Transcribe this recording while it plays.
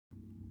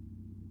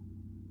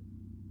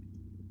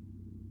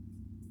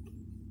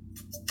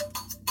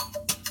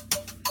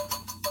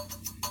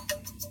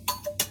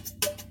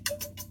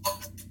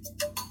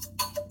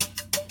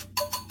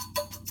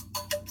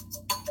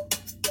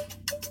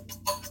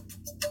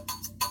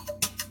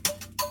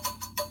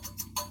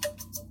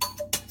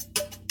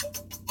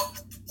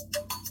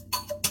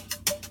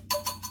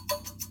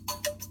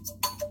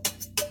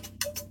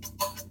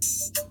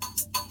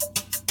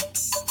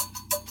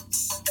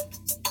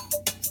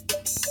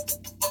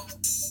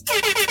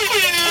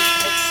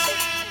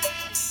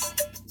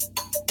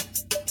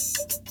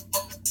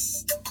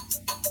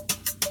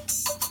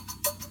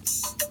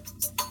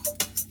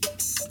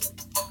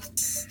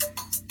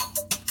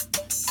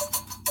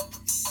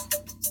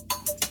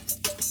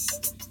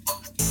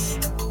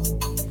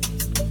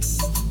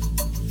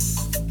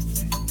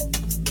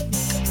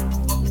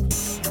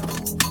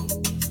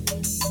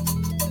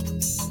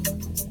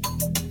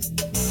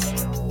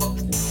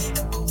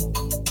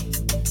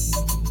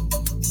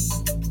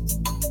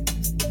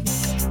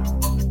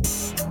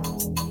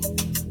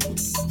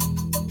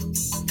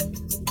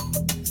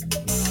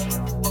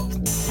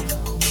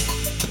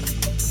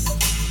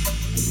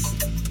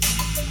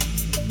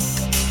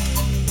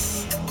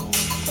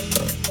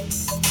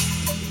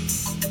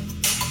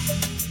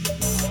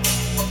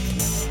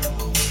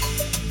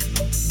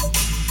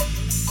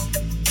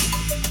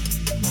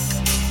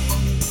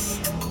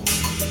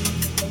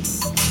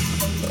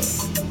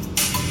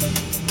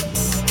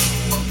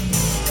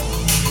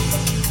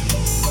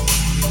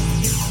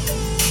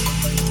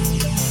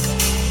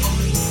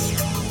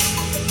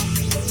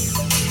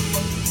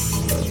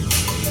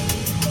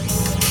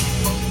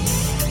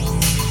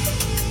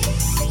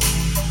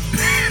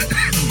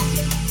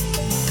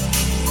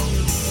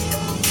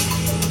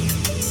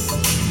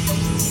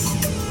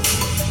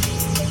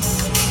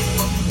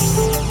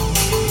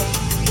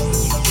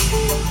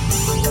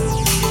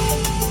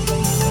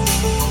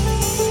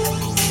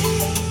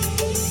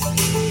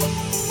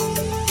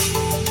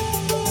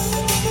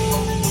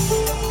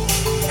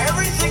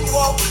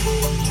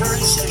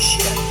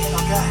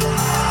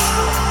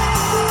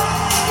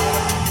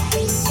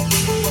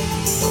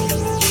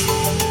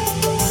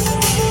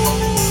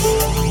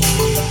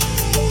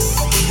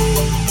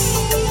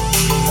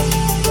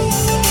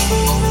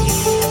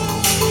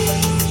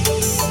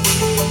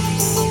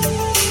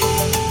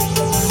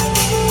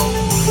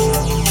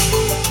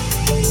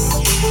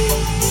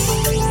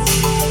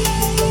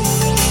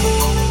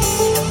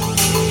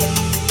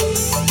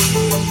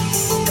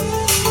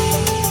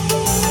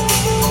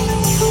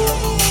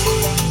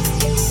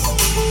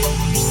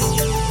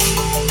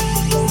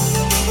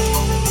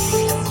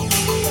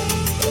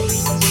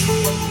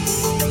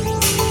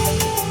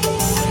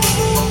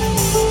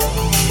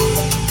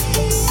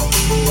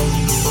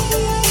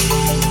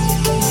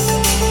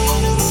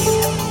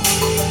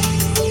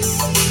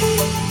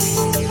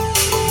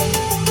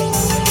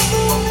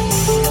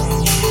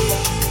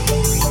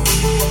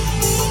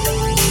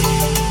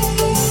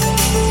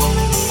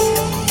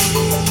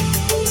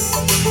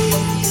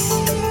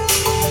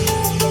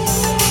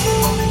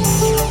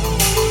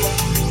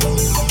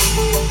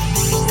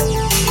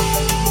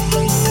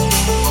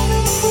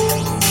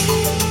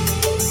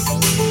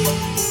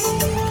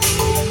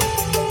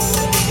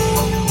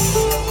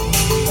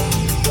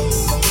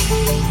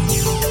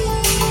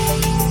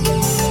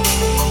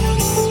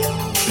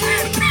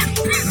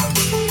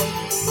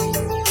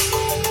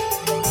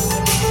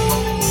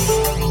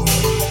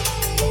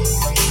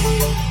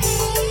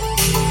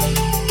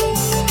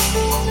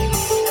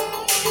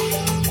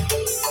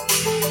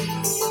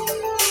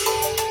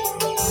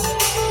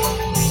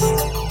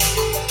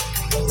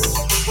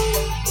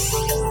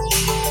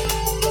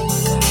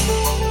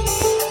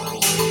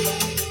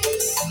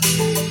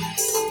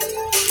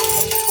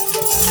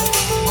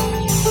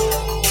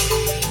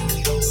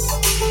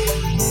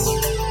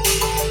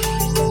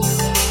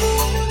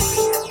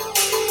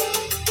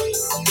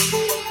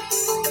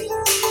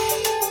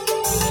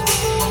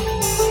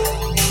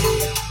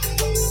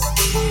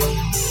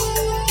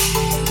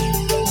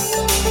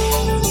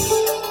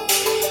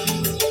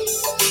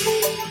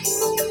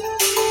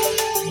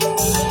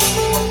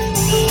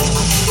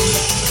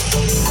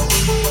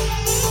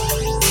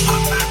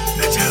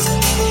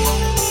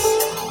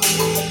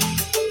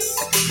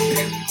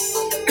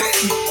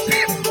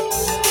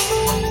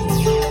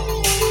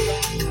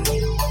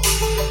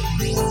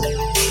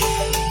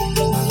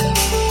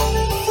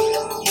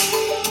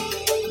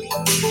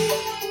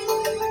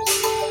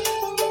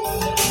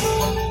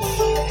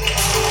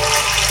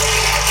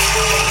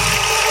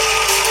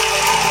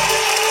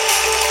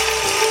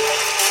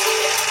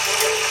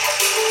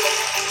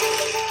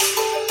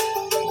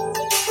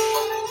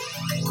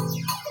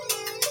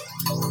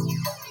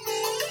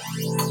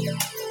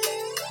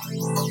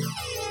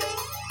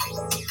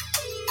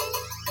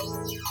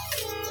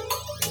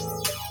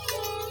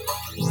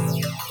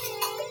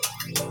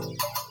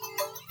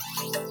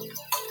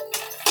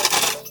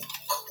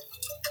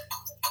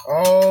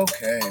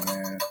Okay,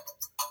 man.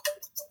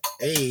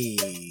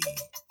 Hey.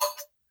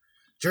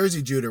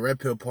 Jersey Jew, the Red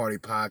Pill Party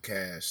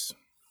podcast.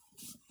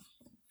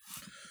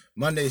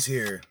 Monday's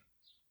here.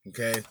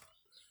 Okay.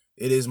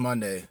 It is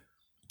Monday.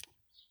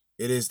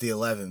 It is the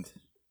 11th.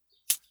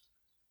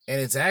 And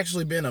it's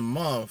actually been a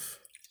month.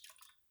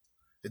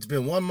 It's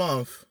been 1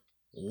 month,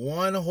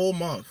 one whole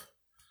month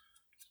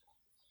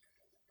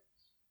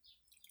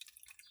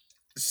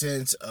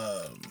since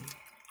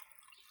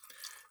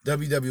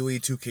WWE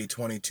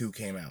 2K22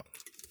 came out,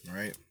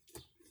 right?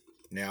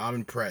 Now, I'm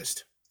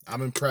impressed.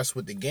 I'm impressed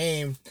with the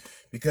game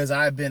because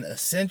I've been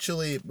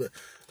essentially,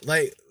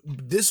 like,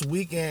 this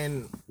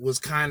weekend was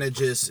kind of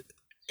just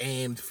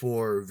aimed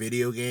for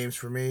video games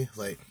for me.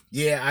 Like,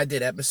 yeah, I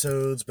did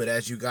episodes, but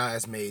as you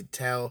guys may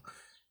tell,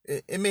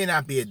 it may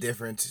not be a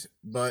difference,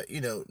 but,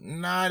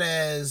 not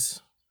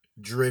as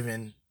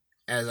driven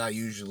as I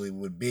usually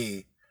would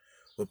be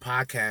with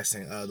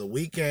podcasting. The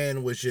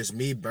weekend was just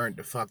me burnt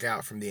the fuck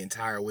out from the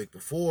entire week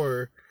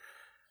before,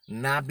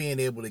 not being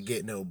able to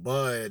get no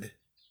bud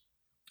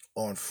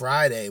on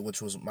Friday,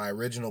 which was my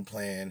original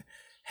plan.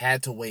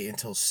 Had to wait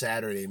until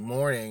Saturday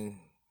morning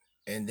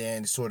and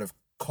then sort of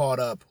caught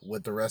up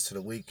with the rest of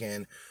the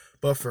weekend.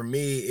 But for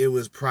me, it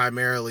was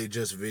primarily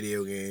just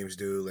video games,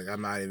 dude. Like,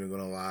 I'm not even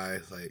gonna lie.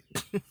 Like,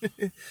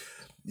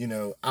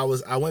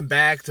 I went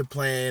back to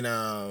playing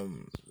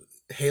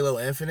Halo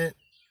Infinite,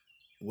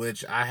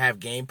 which I have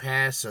Game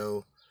Pass,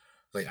 so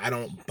like I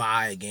don't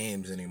buy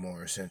games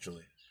anymore,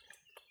 essentially.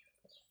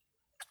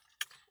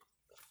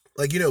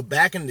 Like,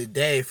 back in the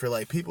day, for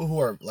like people who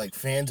are like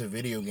fans of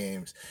video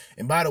games,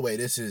 and by the way,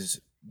 this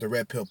is the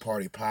Red Pill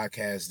Party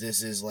podcast.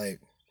 This is like,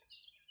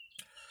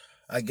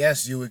 I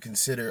guess you would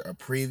consider a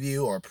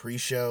preview or a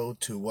pre-show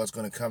to what's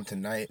going to come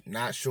tonight.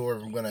 Not sure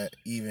if I'm going to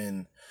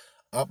even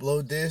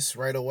upload this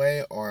right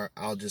away or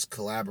I'll just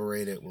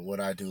collaborate it with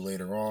what I do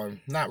later on.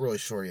 Not really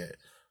sure yet.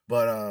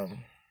 But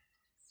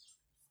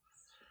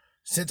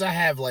since I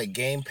have like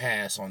Game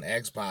Pass on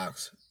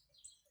Xbox,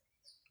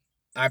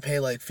 I pay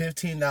like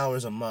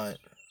 $15 a month.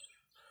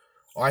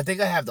 Or I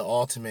think I have the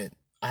ultimate.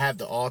 I have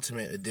the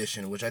ultimate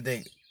edition, which I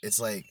think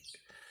it's like,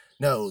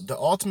 no, the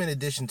ultimate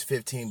edition's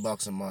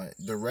 $15 a month.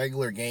 The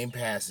regular Game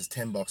Pass is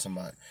 $10 a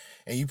month.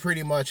 And you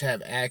pretty much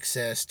have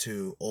access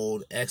to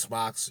old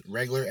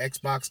regular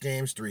Xbox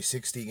games,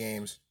 360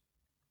 games,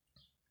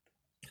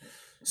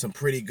 some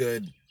pretty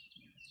good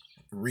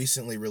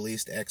recently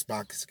released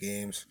Xbox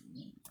games.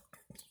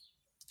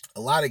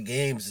 A lot of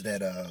games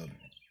that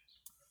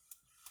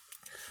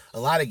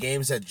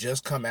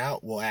just come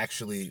out will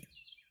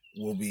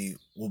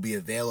be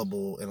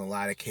available in a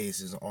lot of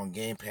cases on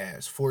Game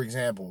Pass. For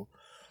example,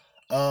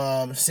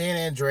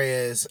 San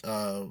Andreas,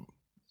 the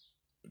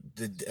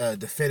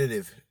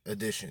definitive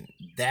edition.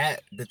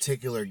 That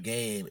particular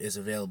game is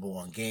available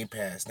on Game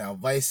Pass. Now,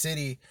 Vice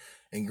City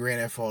and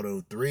Grand Theft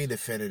Auto 3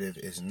 definitive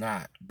is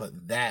not,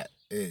 but that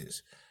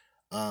is.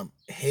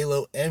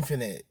 Halo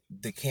Infinite,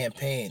 the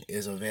campaign,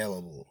 is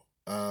available.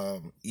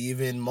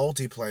 Even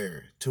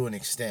multiplayer to an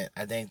extent.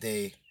 I think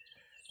they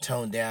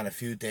toned down a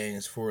few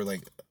things for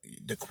like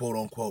the quote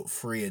unquote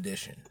free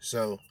edition.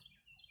 So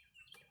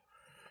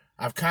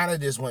I've kind of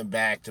just went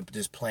back to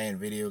just playing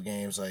video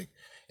games, like,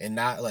 and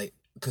not like,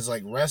 because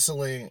like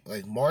wrestling,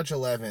 like March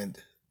 11th,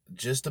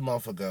 just a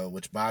month ago,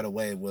 which by the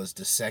way was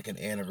the second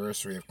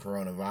anniversary of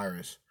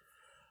coronavirus.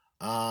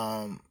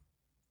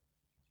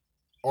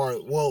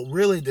 Or well,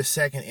 really the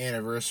second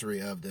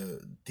anniversary of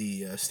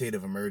the state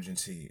of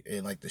emergency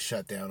and like the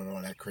shutdown and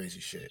all that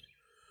crazy shit.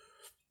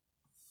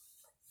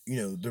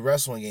 The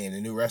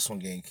new wrestling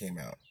game came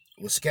out.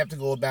 Was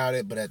skeptical about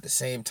it, but at the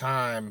same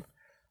time,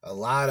 a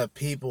lot of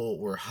people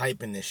were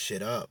hyping this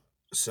shit up.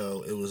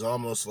 So it was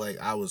almost like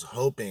I was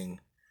hoping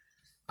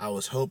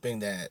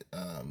that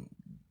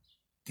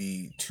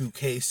the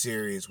 2K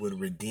series would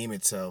redeem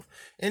itself,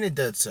 and it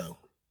did so.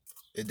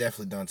 It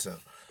definitely done so.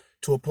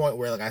 To a point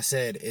where, like I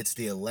said, it's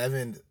the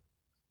 11th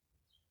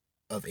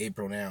of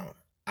April now.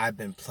 I've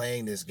been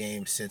playing this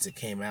game since it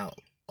came out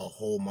a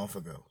whole month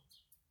ago.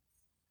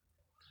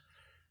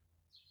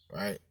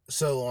 Right?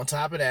 So on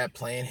top of that,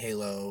 playing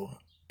Halo,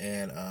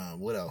 and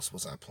what else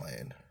was I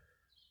playing?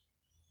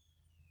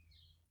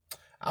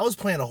 I was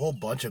playing a whole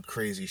bunch of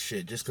crazy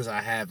shit just because I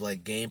have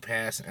like Game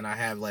Pass and I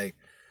have like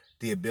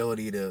the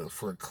ability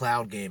for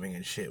cloud gaming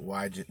and shit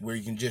where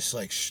you can just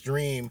like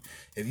stream.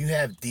 If you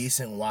have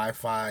decent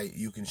Wi-Fi,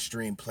 you can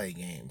stream play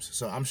games.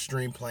 So I'm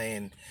stream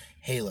playing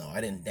Halo.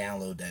 I didn't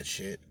download that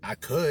shit. I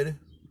could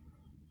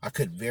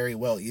very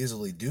well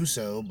easily do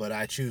so, but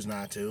I choose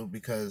not to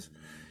because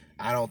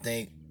I don't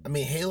think, I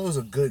mean, Halo's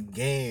a good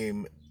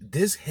game.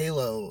 This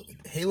Halo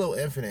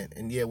Infinite,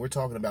 and yeah, we're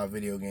talking about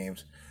video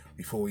games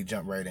before we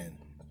jump right in.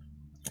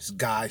 It's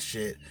guy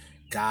shit,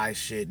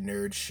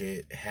 nerd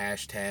shit,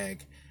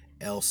 hashtag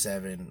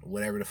L7,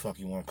 whatever the fuck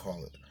you want to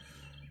call it.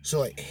 So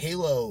like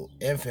Halo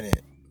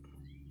Infinite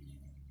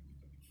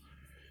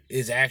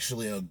is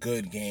actually a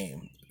good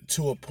game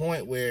to a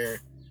point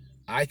where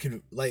I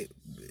could like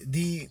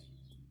the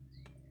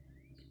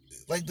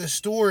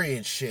story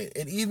and shit,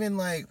 and even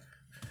like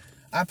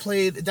I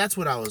played. That's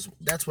what I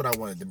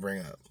wanted to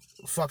bring up.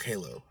 Fuck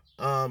Halo.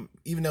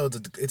 Even though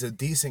it's a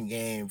decent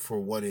game for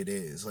what it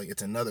is, like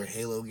it's another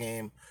Halo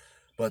game,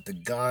 but the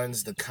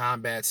guns, the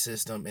combat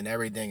system, and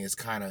everything is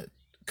kind of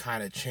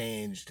kind of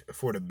changed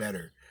for the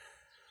better.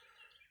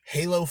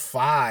 Halo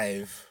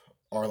 5,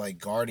 or like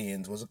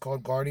Guardians, was it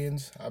called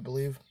Guardians, I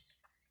believe?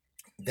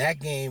 That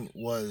game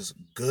was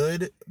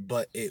good,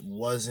 but it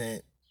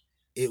wasn't,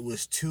 it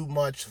was too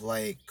much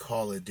like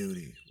Call of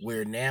Duty,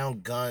 where now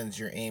guns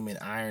you're aiming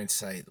iron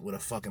sight with a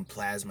fucking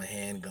plasma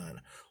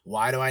handgun.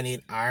 Why do I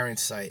need iron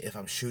sight if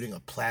I'm shooting a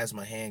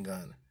plasma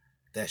handgun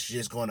that's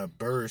just gonna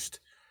burst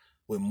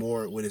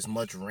with as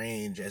much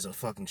range as a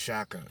fucking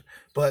shotgun?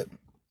 But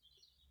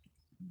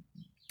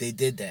they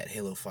did that,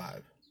 Halo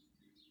 5.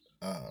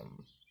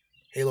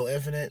 Halo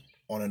Infinite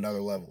on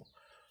another level.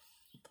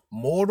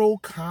 Mortal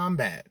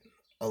Kombat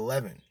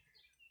 11.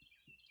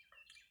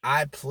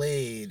 I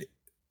played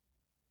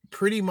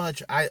pretty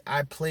much,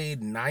 I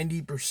played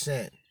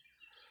 90%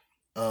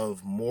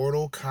 of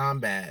Mortal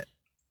Kombat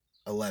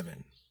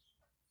 11.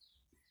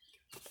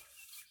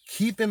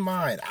 Keep in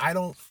mind, I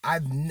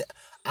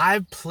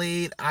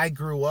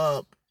grew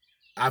up,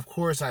 of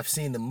course I've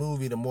seen the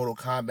Mortal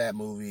Kombat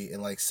movie,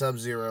 and like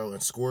Sub-Zero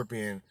and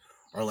Scorpion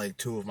are like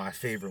two of my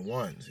favorite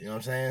ones. You know what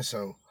I'm saying?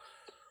 So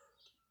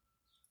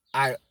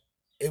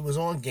it was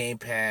on Game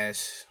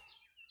Pass,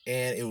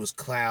 and it was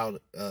cloud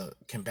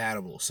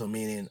compatible. So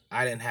meaning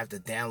I didn't have to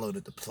download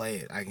it to play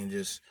it. I can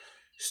just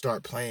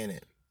start playing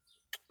it.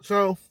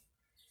 So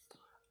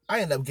I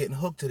ended up getting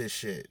hooked to this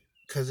shit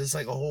because it's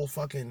like a whole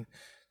fucking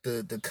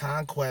the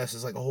conquest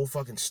is like a whole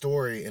fucking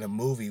story in a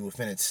movie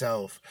within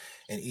itself,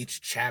 and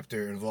each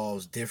chapter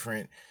involves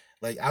different.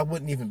 Like, I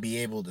wouldn't even be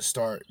able to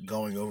start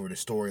going over the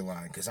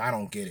storyline because I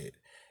don't get it.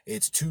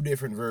 It's two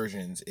different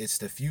versions. It's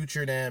the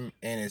future them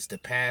and it's the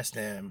past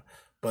them,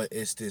 but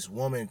it's this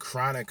woman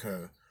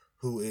Chronica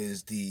who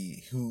is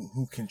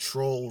who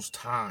controls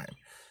time.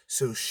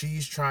 So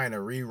she's trying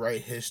to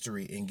rewrite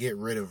history and get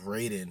rid of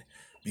Raiden,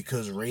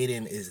 because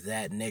Raiden is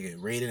that nigga.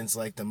 Raiden's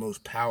like the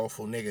most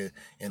powerful nigga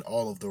in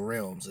all of the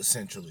realms,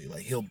 essentially.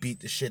 Like, he'll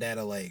beat the shit out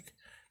of like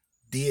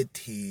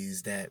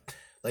deities that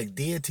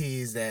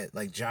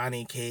like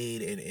Johnny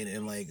Cade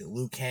and like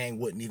Liu Kang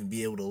wouldn't even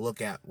be able to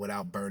look at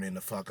without burning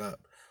the fuck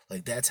up.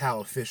 Like, that's how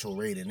official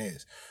Raiden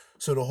is.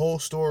 So the whole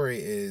story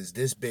is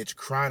this bitch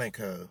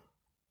Chronica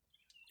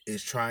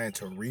is trying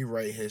to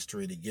rewrite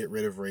history to get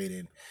rid of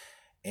Raiden,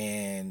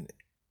 and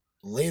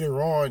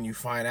later on you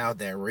find out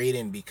that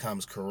Raiden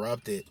becomes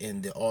corrupted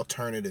in the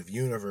alternative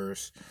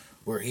universe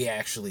where he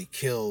actually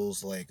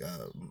kills like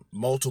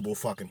multiple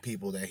fucking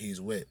people that he's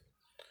with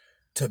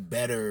to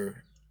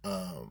better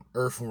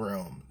Earth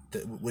Realm,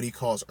 what he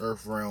calls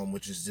Earth Realm,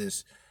 which is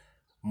just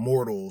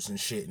mortals and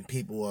shit and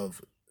people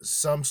of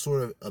some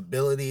sort of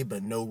ability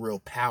but no real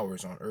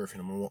powers on Earth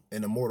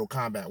in the Mortal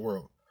Kombat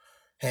world.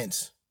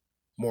 Hence,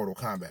 Mortal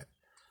Kombat.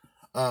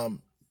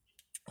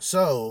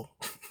 So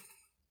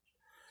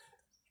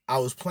I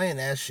was playing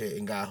that shit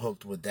and got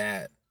hooked with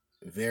that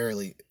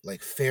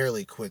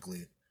fairly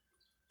quickly,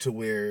 to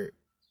where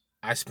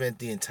I spent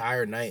the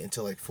entire night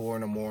until like 4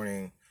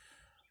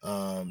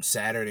 a.m.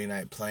 Saturday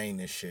night playing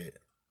this shit.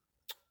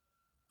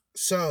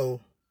 So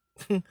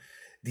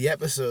the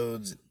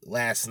episodes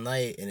last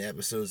night and the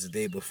episodes the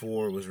day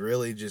before was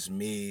really just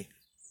me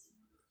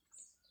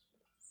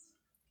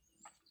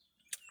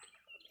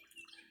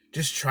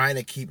just trying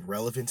to keep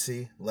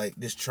relevancy, like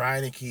just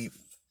trying to keep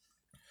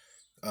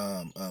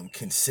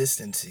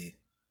consistency,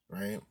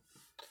 right?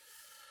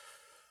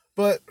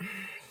 But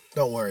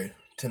don't worry,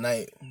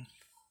 tonight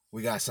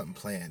we got something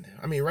planned.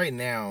 I mean, right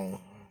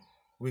now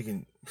we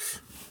can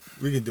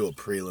do a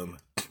prelim.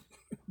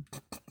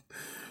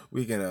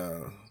 we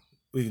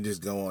can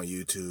just go on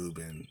YouTube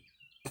and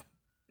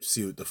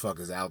see what the fuck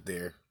is out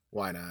there.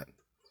 Why not?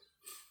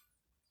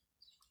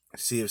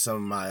 See if some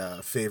of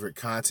my favorite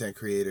content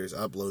creators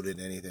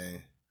uploaded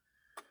anything.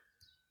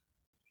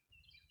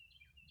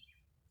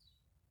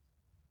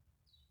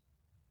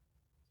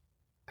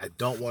 I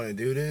don't want to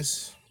do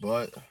this,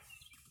 but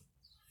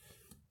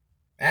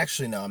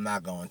actually, no, I'm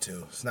not going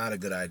to. It's not a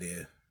good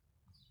idea.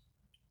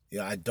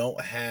 Yeah, I don't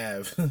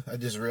have, I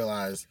just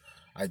realized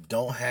I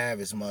don't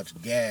have as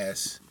much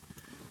gas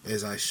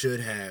as I should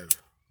have.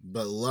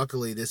 But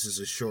luckily, this is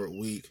a short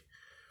week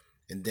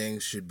and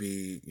things should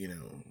be,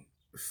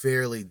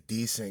 fairly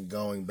decent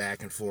going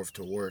back and forth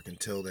to work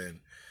until then.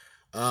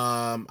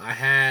 I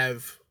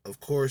have, of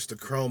course, the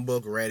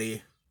Chromebook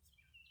ready.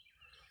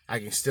 I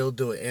can still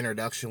do an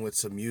introduction with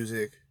some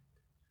music,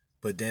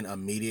 but then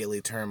immediately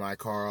turn my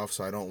car off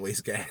so I don't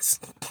waste gas.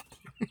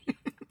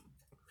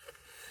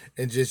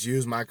 And just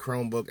use my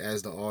Chromebook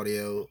as the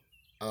audio.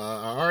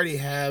 I already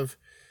have,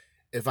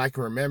 if I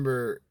can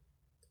remember,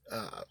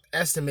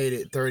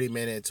 estimated 30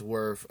 minutes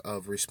worth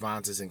of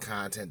responses and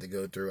content to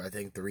go through. I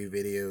think 3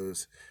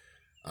 videos,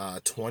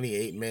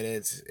 28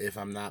 minutes, if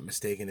I'm not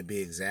mistaken, to be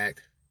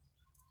exact,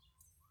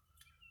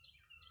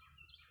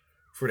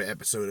 for the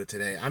episode of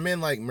today. I'm in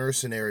like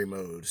mercenary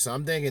mode. So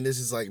I'm thinking this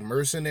is like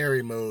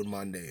mercenary mode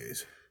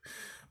Mondays.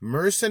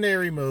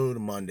 Mercenary mode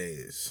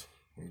Mondays.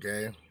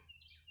 Okay?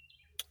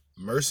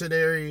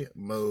 Mercenary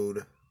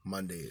mode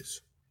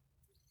Mondays.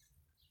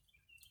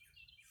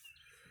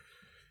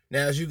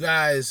 Now, as you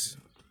guys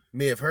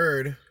may have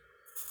heard,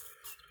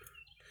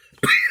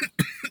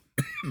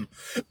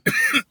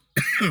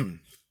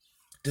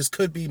 This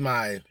could be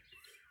my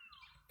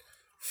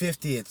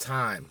 50th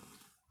time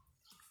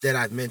that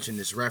I've mentioned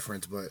this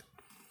reference, but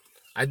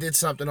I did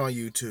something on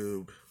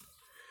YouTube.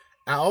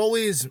 I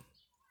always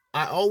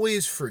I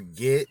always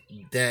forget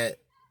that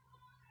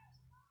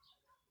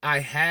I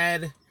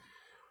had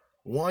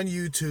one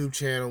YouTube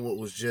channel what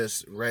was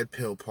just Red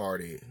Pill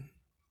Party.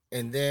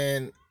 And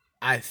then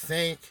I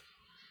think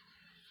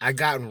I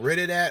got rid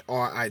of that,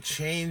 or I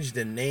changed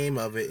the name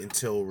of it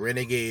until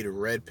Renegade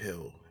Red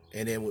Pill.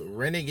 And then with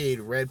Renegade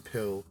Red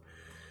Pill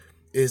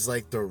is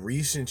like the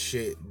recent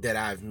shit that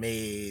I've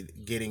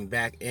made getting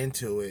back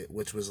into it,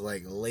 which was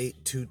like late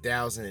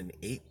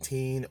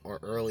 2018 or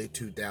early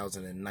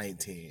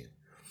 2019.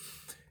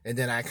 And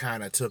then I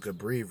kind of took a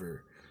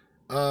breather.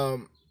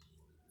 The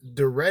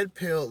red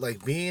pill,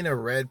 like being a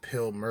red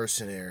pill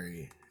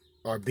mercenary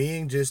or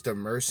being just a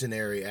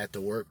mercenary at the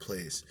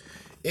workplace,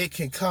 it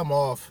can come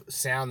off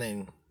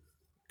sounding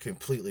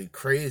completely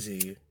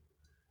crazy.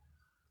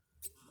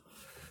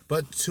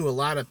 But to a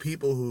lot of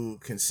people who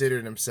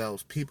consider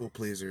themselves people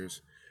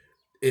pleasers,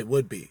 it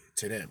would be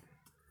to them.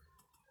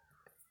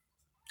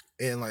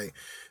 And like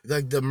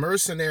the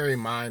mercenary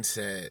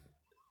mindset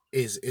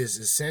is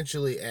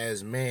essentially,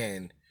 as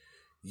man,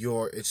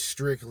 it's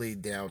strictly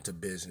down to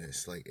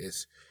business. Like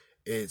it's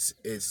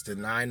the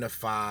 9 to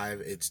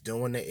 5, it's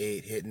doing the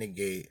 8, hitting the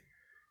gate,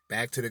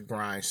 back to the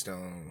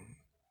grindstone,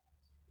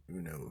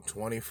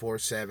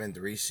 24/7,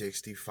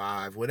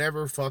 365,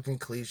 whatever fucking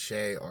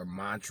cliche or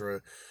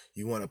mantra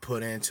you want to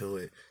put into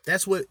it.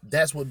 That's what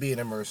being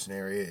a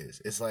mercenary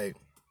is. It's like,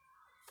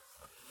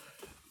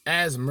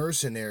 as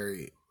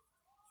mercenary,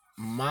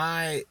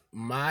 my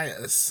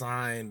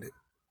assigned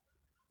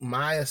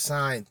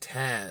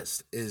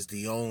task is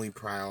the only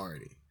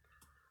priority.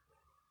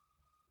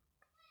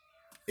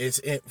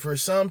 For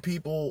some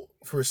people,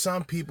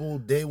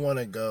 they want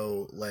to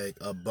go like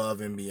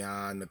above and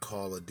beyond the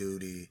Call of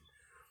Duty,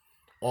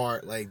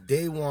 or like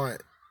they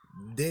want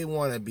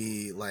to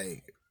be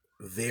like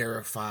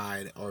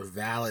verified or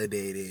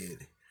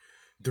validated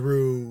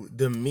through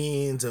the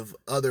means of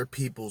other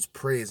people's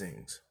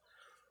praisings,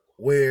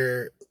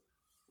 where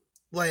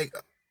like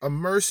a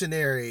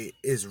mercenary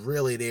is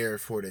really there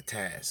for the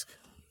task.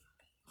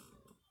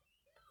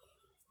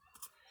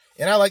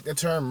 And I like the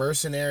term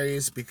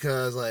mercenaries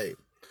because like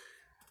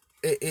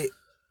it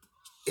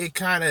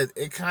kind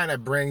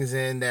of brings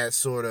in that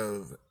sort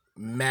of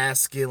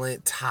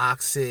masculine,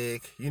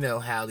 toxic,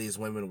 how these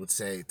women would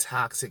say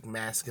toxic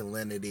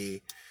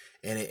masculinity,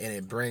 and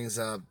it brings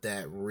up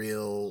that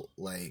real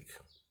like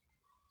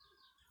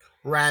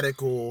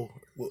radical,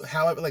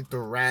 however, like the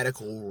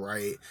radical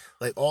right,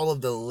 like all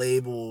of the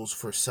labels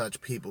for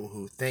such people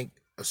who think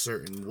a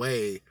certain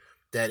way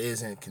that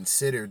isn't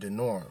considered the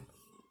norm.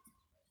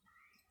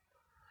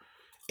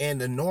 And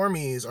the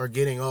normies are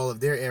getting all of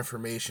their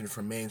information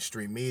from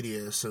mainstream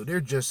media, so they're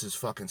just as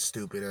fucking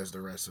stupid as the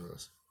rest of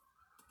us.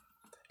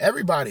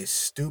 Everybody's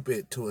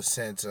stupid to a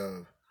sense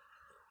of,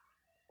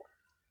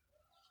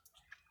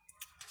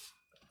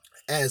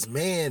 as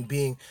man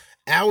being,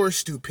 our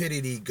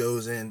stupidity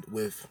goes in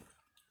with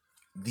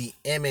the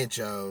image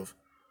of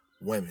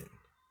women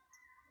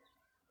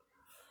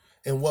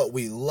and what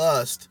we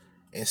lust,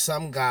 and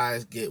some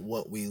guys get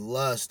what we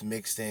lust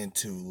mixed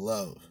into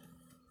love.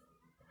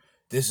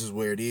 This is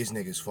where these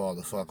niggas fall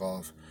the fuck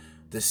off.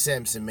 The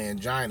simps and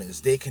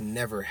manginas, they can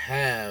never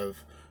have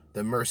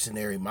the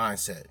mercenary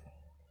mindset.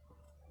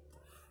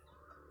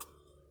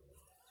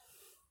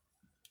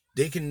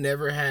 They can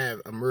never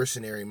have a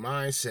mercenary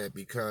mindset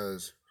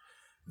because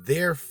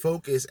their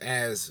focus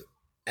as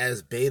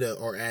beta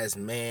or as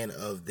man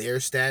of their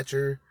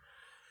stature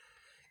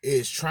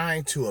is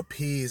trying to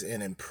appease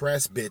and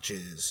impress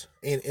bitches.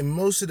 And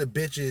most of the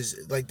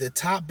bitches, like the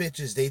top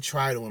bitches they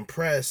try to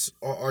impress,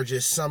 are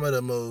just some of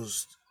the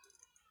most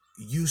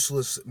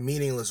useless,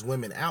 meaningless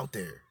women out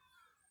there.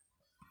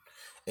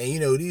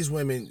 And these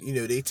women,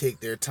 they take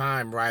their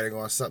time riding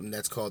on something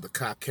that's called the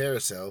cop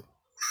carousel.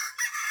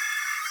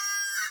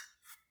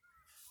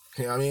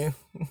 You know what I mean?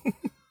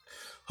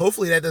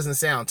 Hopefully that doesn't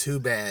sound too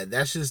bad.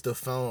 That's just the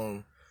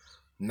phone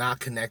not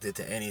connected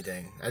to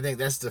anything. I think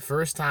that's the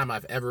first time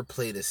I've ever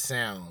played a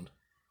sound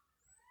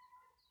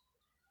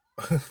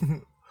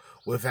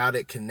without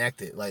it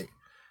connected. Like,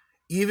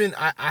 even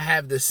I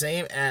have the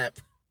same app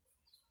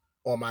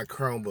on my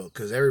Chromebook,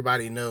 because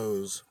everybody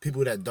knows,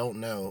 people that don't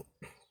know,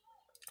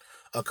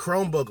 a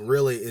Chromebook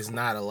really is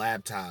not a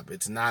laptop.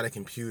 It's not a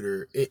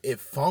computer. It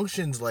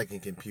functions like a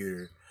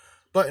computer,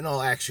 but in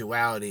all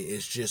actuality,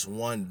 it's just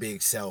one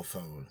big cell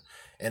phone.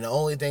 And the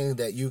only thing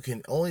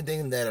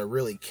that are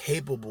really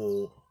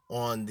capable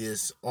on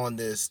this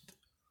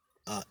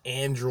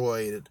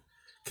Android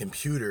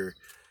computer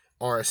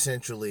are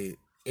essentially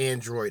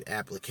Android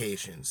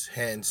applications,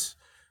 hence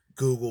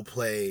Google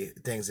Play,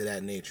 things of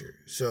that nature.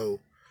 So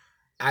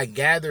I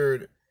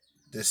gathered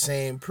the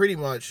same, pretty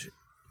much.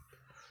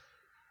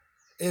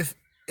 If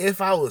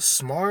I was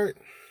smart,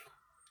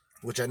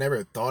 which I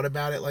never thought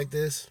about it like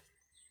this,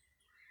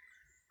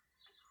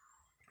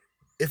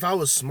 if I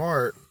was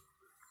smart,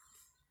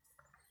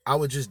 I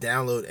would just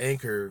download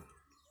Anchor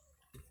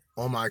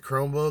on my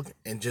Chromebook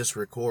and just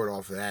record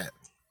off of that.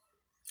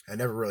 I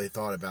never really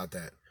thought about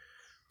that.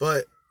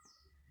 But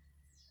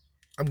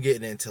I'm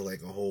getting into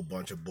like a whole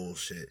bunch of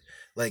bullshit.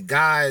 Like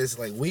guys,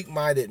 like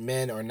weak-minded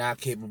men are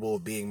not capable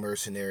of being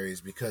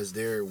mercenaries because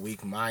they're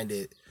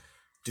weak-minded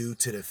due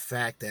to the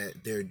fact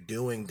that they're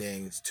doing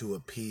things to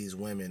appease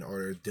women or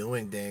they're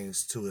doing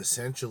things to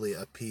essentially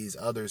appease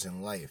others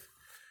in life.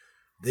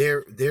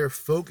 Their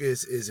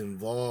focus is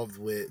involved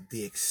with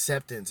the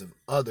acceptance of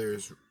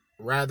others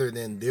rather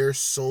than their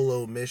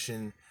solo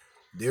mission,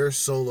 their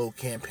solo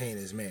campaign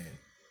as man.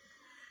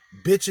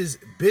 Bitches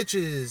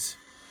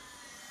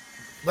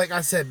like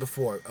I said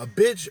before, a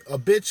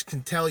bitch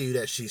can tell you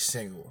that she's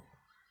single,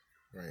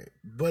 right?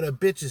 But a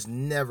bitch is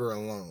never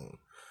alone.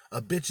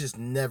 A bitch is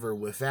never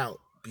without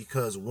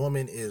because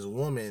woman is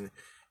woman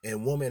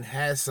and woman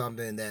has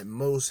something that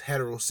most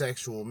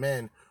heterosexual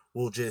men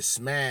will just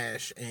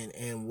smash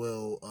and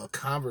will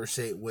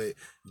conversate with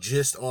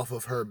just off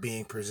of her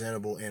being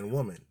presentable and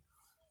woman.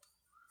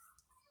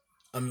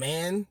 A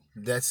man,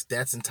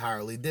 that's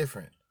entirely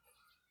different.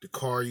 The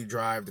car you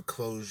drive, the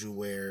clothes you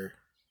wear,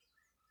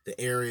 the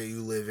area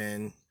you live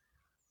in,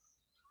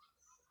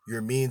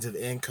 your means of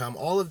income,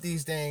 all of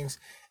these things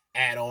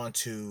add on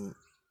to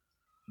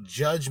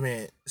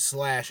judgment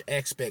slash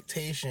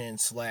expectation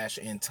slash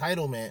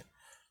entitlement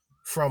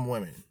from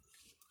women.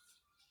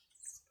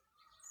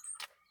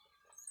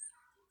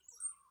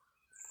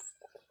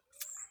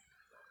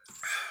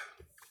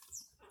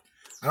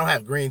 I don't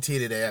have green tea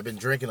today. I've been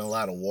drinking a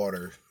lot of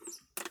water.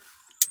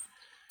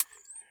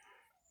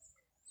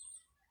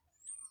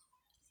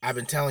 I've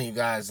been telling you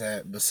guys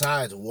that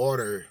besides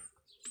water,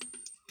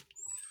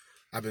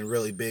 I've been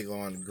really big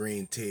on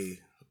green tea.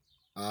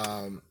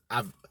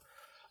 I've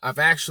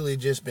actually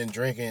just been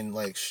drinking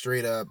like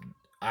straight up.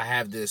 I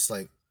have this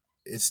like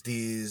it's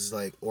these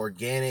like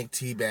organic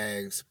tea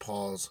bags,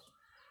 pause,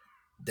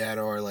 that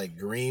are like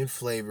green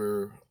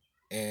flavor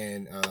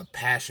and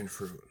passion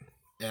fruit,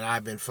 and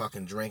I've been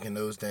fucking drinking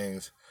those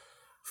things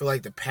for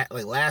like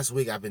like last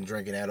week. I've been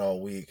drinking that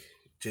all week,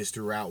 just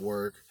throughout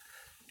work.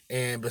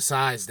 And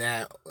besides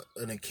that,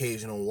 an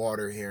occasional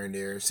water here and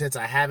there. Since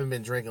I haven't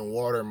been drinking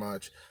water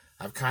much,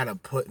 I've kind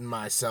of put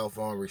myself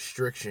on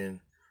restriction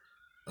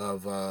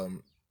of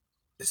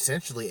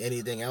essentially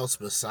anything else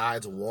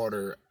besides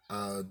water.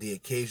 The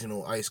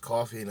occasional iced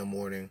coffee in the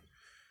morning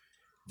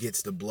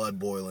gets the blood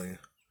boiling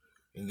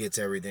and gets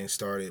everything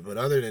started. But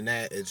other than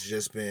that, it's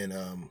just been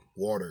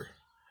water.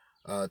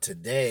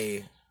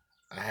 Today,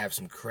 I have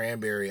some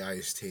cranberry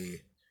iced tea.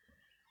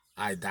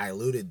 I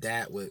diluted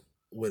that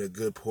with a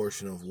good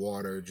portion of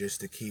water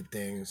just to keep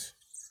things,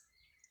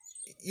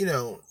 you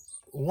know,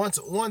 once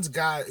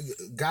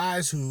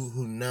guys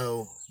who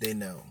know, they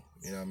know.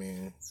 You know what I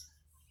mean?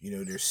 You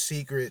know, there's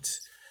secrets.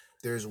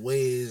 There's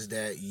ways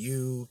that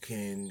you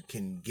can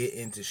get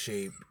into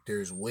shape.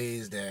 There's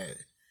ways that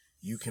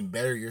you can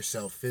better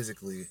yourself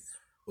physically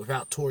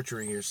without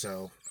torturing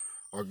yourself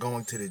or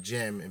going to the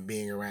gym and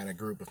being around a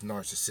group of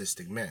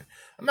narcissistic men.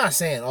 I'm not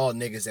saying all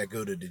niggas that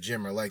go to the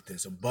gym are like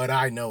this, but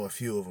I know a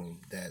few of them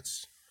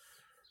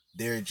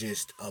they're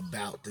just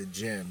about the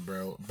gym,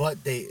 bro.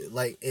 But they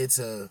like it's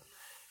a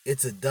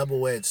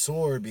double-edged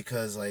sword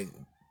because like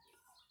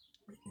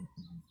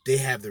they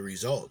have the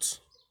results.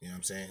 You know what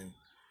I'm saying?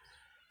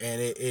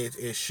 And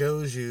it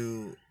shows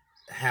you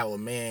how a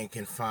man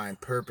can find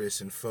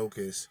purpose and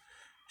focus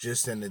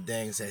just in the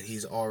things that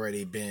he's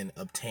already been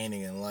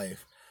obtaining in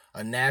life.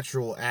 A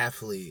natural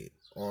athlete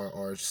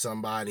or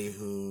somebody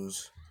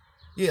who's,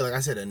 yeah, like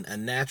I said, a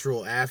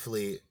natural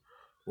athlete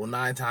will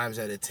 9 times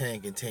out of 10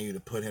 continue to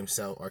put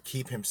himself or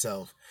keep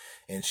himself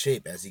in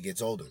shape as he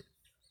gets older.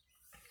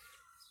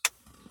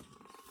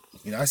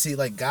 You know, I see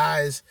like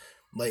guys,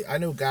 like I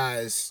know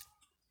guys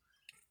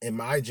in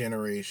my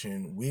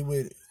generation, we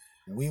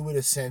would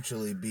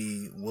essentially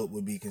be what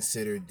would be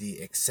considered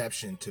the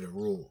exception to the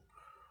rule.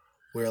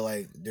 Where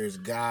like there's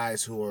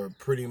guys who are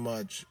pretty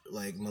much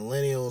like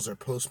millennials or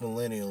post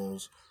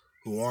millennials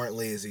who aren't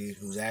lazy,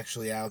 who's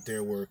actually out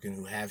there working,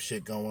 who have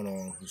shit going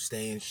on, who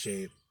stay in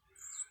shape,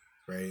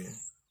 right?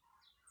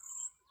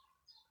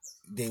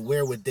 They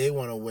wear what they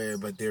want to wear,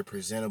 but they're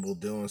presentable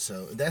doing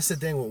so. That's the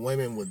thing with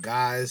women, with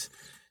guys,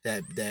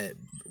 that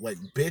like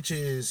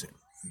bitches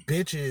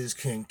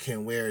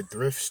can wear a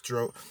thrift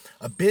store.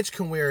 A bitch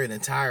can wear an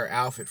entire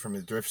outfit from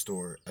a thrift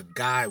store. A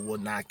guy will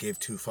not give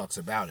two fucks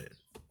about it.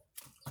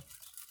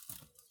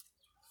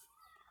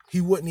 He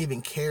wouldn't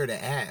even care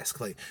to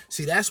ask. Like,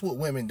 see, that's what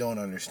women don't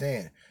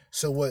understand.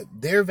 So what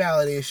their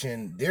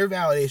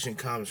validation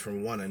comes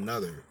from one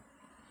another.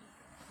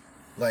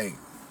 Like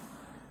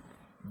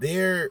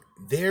their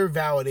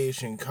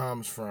validation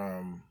comes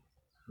from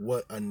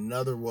what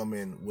another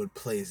woman would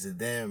place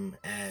them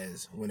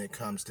as when it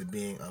comes to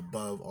being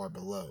above or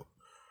below.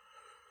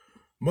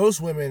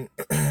 Most women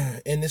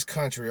in this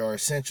country are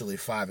essentially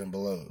five and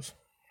belows.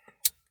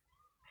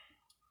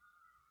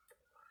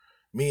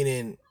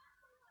 Meaning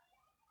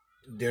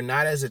they're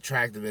not as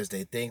attractive as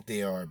they think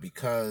they are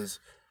because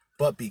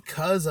But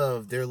because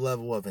of their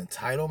level of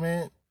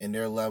entitlement and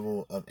their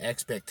level of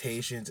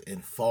expectations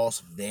and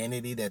false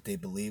vanity that they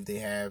believe they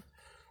have,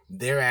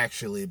 they're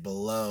actually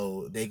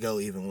below, they go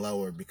even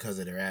lower because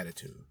of their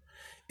attitude.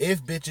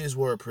 If bitches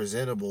were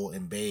presentable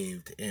and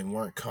bathed and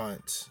weren't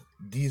cunts,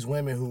 these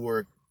women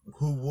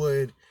who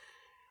would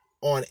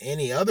on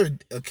any other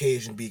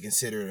occasion be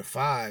considered a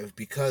 5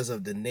 because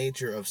of the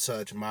nature of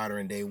such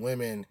modern day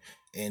women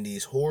and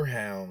these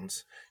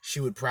whorehounds, she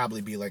would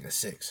probably be like a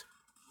 6.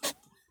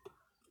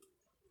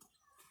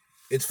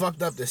 It's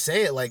fucked up to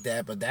say it like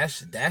that, but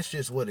that's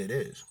just what it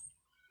is.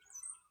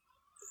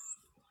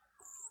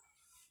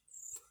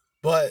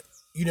 But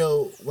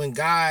when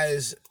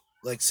guys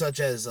like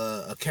such as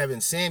a Kevin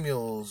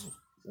Samuels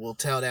will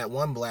tell that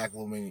one black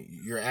woman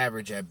you're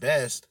average at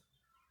best,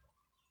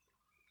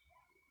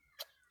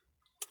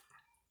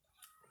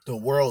 the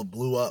world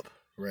blew up,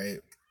 right?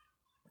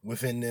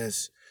 Within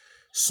this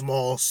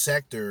small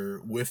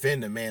sector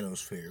within the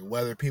manosphere.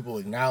 Whether people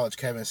acknowledge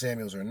Kevin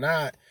Samuels or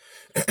not,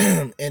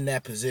 in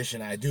that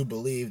position, I do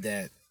believe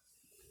that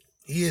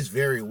he is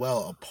very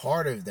well a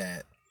part of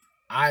that.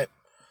 I'll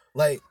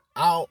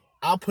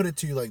put it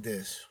to you like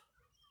this.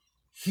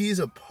 He's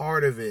a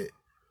part of it,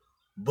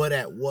 but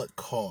at what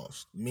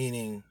cost?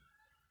 Meaning,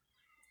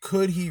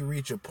 could he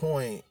reach a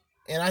point?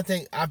 And I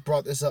think I've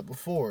brought this up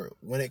before.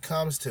 When it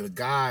comes to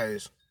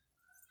guys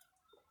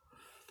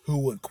who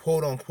would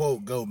quote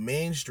unquote go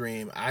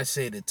mainstream, I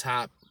say the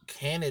top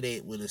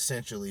candidate would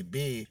essentially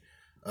be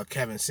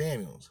Kevin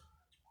Samuels.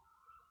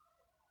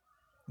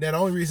 Now, the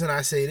only reason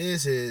I say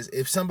this is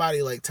if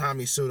somebody like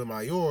Tommy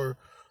Sotomayor,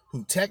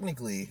 who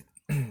technically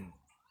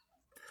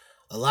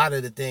a lot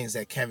of the things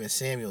that Kevin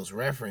Samuels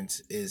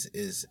referenced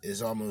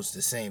is almost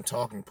the same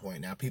talking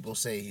point. Now, people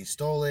say he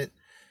stole it.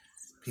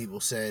 People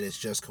said it's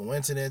just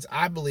coincidence.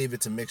 I believe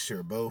it's a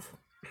mixture of both.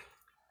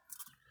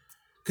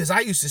 Because I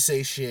used to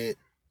say shit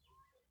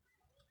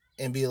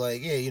and be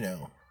like, yeah,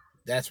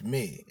 that's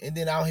me. And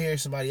then I'll hear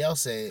somebody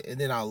else say it, and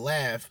then I'll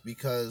laugh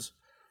because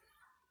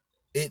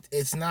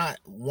it's not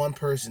one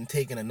person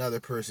taking another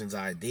person's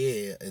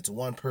idea. It's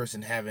one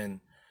person having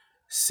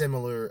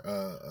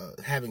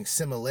having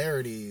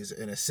similarities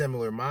and a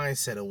similar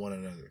mindset of one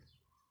another.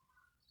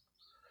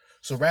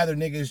 So rather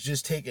niggas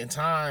just taking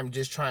time,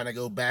 just trying to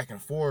go back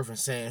and forth and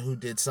saying who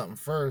did something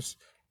first,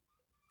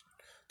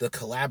 the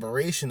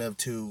collaboration of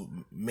two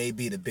may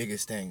be the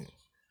biggest thing.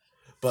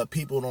 But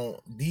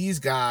these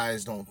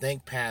guys don't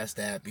think past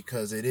that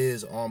because it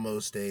is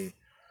almost a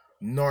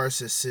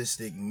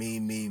narcissistic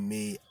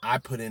me. I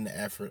put in the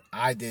effort.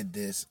 I did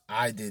this.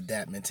 I did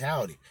that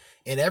mentality.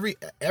 And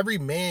every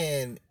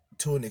man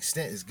to an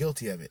extent is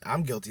guilty of it.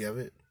 I'm guilty of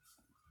it.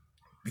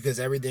 Because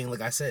everything,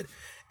 like I said,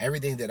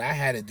 everything that I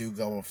had to do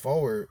going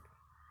forward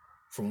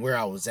from where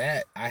I was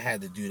at, I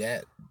had to do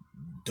that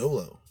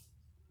dolo.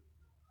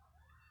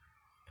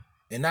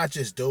 And not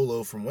just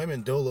dolo from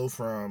women, dolo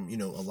from,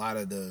 a lot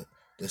of the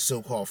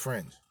so-called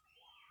friends,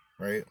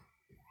 right?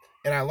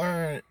 And I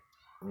learned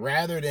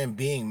rather than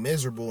being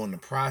miserable in the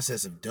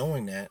process of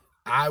doing that,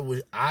 I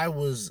would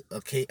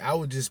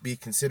just be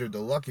considered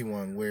the lucky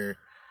one where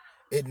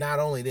it not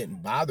only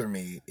didn't bother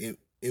me,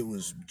 it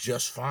was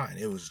just fine.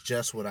 It was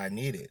just what I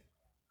needed.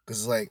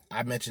 Because like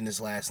I mentioned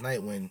this last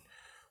night, when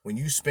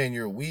you spend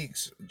your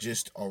weeks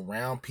just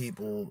around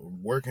people,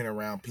 working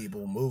around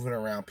people, moving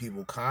around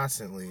people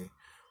constantly,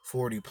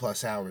 40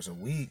 plus hours a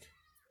week,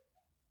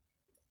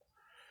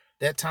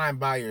 that time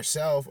by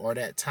yourself or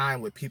that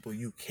time with people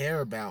you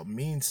care about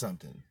means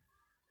something.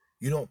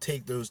 You don't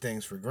take those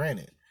things for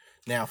granted.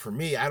 Now, for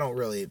me, I don't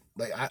really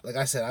like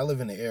I said, I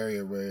live in an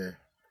area where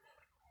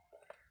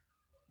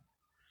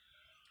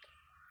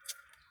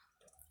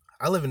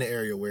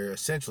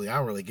essentially I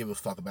don't really give a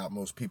fuck about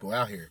most people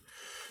out here.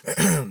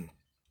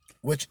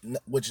 which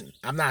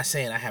I'm not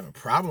saying I have a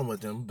problem with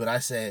them, but I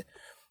said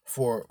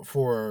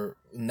for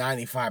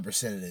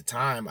 95% of the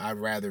time I'd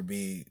rather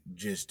be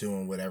just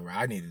doing whatever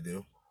I need to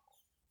do.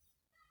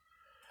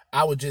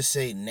 I would just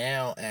say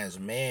now as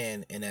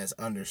man and as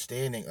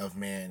understanding of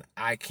man,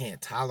 I can't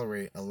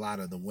tolerate a lot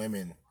of the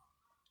women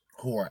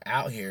who are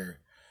out here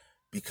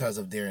because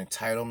of their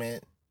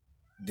entitlement,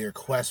 their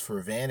quest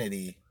for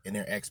vanity, and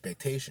their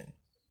expectation.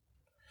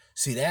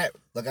 See that,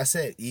 like I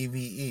said,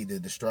 EVE, the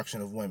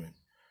destruction of women.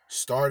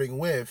 Starting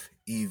with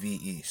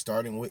EVE,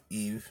 starting with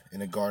Eve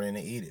in the Garden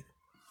of Eden.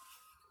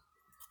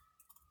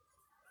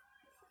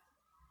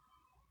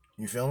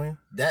 You feel me?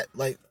 That,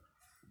 like,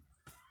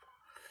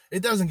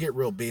 it doesn't get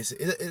real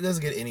basic. It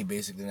doesn't get any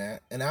basic than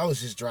that. And I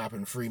was just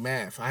dropping free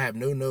math. I have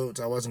no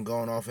notes. I wasn't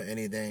going off of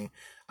anything.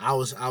 I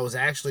was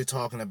actually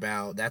talking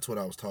about, that's what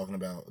I was talking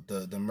about,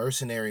 the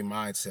mercenary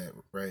mindset,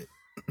 right?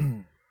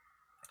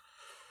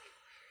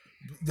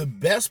 the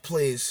best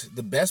place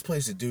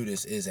to do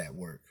this is at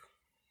work.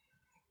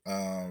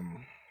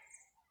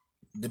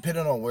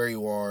 Depending on where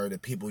you are, the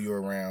people you're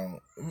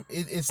around,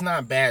 it's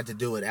not bad to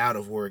do it out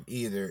of work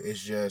either.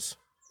 It's just,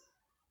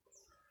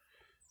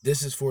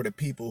 this is for the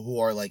people who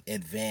are like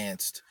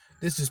advanced.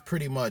 This is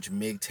pretty much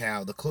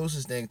MGTOW, the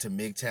closest thing to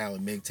MGTOW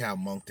and MGTOW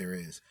monk there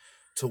is,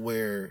 to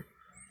where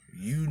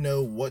You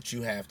know what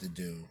you have to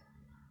do.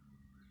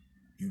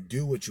 You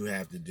do what you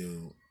have to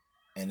do,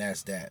 and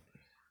that's that.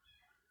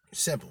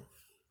 Simple.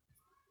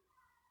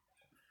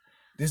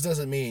 This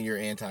doesn't mean you're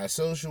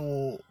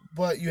antisocial,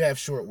 but you have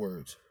short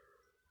words.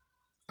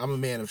 I'm a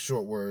man of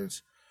short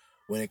words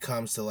when it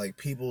comes to like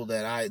people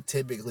that I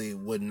typically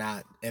would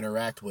not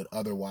interact with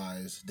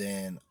otherwise.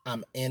 Then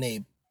I'm in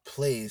a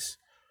place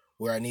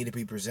where I need to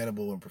be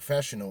presentable and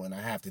professional, and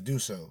I have to do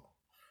so.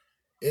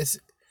 It's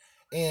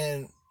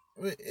and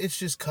it's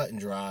just cut and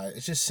dry.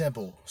 It's just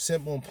simple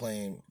and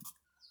plain.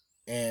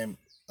 And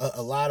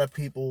a lot of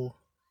people,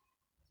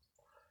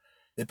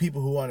 the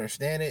people who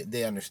understand it,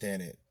 they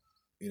understand it.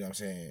 You know what I'm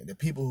saying? The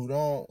people who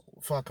don't,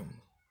 fuck them.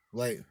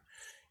 Like,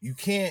 you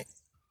can't,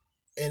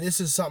 and this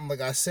is something,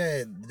 like I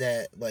said,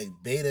 that like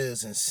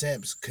betas and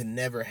simps could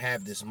never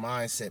have this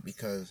mindset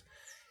because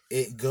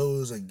it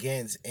goes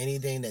against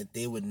anything that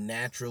they would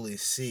naturally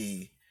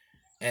see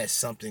as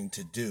something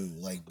to do.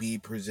 Like, be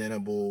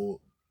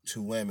presentable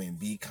to women,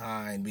 be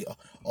kind, be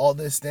all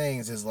these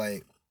things is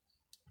like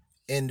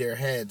in their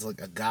heads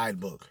like a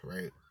guidebook,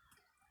 right?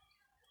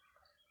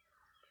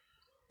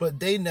 But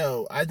they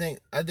know. I think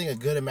a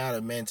good amount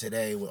of men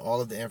today, with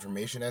all of the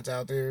information that's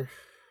out there,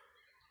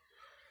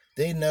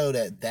 they know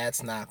that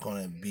that's not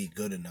going to be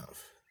good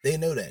enough. They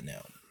know that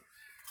now.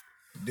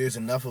 There's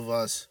enough of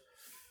us,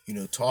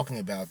 talking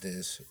about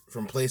this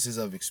from places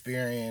of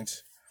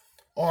experience,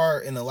 or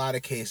in a lot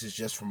of cases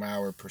just from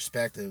our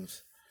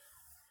perspectives.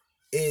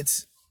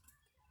 It's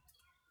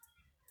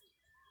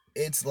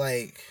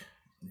like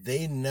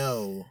they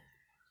know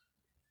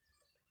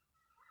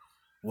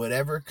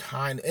whatever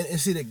kind, and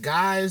see, the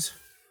guys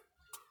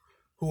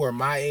who are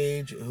my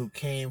age, who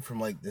came from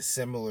like the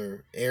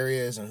similar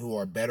areas and who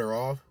are better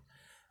off,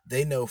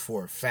 they know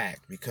for a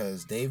fact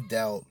because they've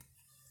dealt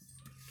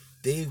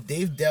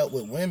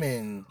with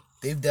women.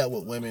 They've dealt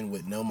with women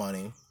with no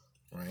money,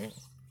 right?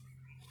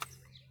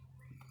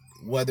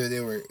 Whether they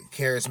were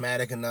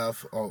charismatic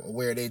enough or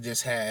where they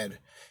just had,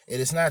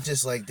 and it's not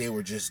just like they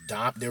were just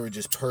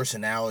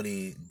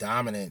personality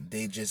dominant.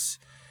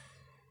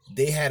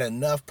 They had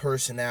enough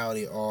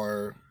personality,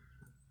 or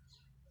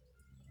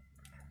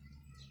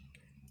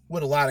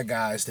with a lot of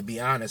guys, to be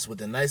honest, with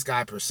the nice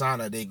guy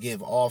persona, they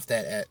give off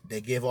that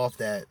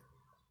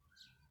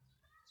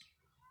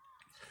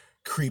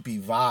creepy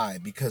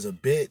vibe because a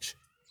bitch,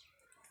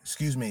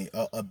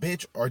 a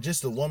bitch or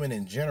just a woman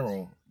in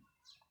general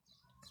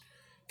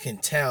can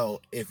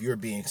tell if you're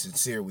being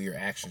sincere with your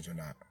actions or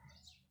not,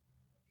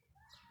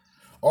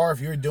 or if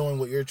you're doing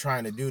what you're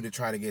trying to do to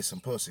try to get some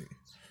pussy.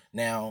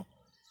 Now,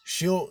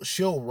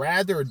 she'll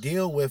rather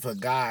deal with a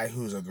guy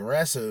who's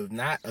aggressive,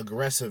 not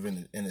aggressive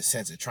in the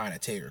sense of trying to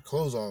take her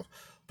clothes off,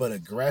 but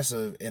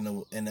aggressive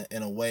in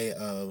a way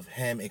of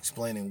him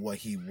explaining what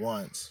he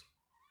wants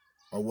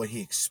or what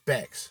he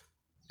expects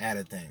out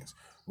of things,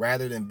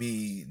 rather than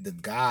be the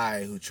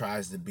guy who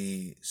tries to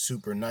be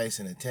super nice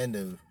and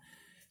attentive.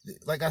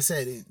 Like I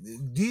said,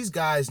 these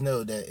guys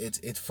know that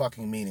it's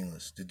fucking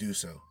meaningless to do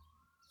so.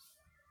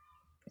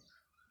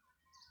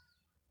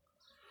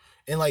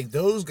 And like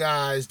those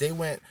guys, they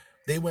went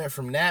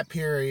from that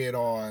period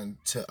on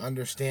to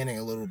understanding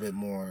a little bit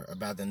more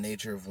about the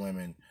nature of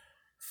women,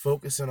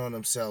 focusing on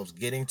themselves,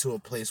 getting to a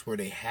place where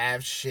they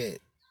have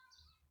shit,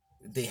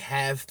 they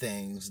have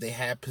things, they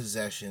have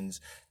possessions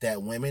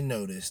that women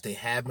notice, they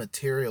have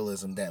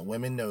materialism that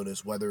women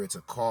notice, whether it's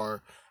a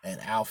car, an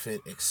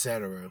outfit,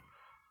 etc.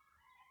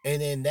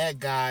 And then that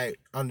guy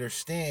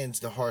understands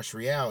the harsh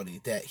reality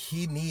that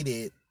he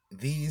needed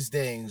these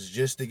things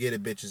just to get a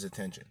bitch's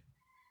attention.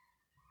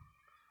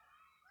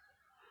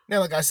 Now,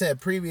 like I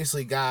said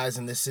previously, guys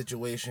in this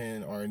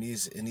situation or in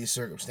these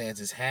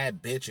circumstances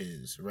had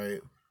bitches,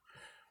 right?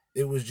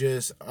 It was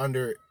just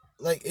under,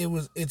 like, it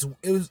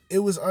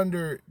was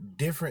under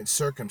different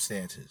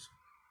circumstances,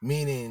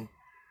 meaning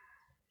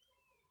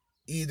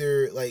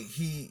either like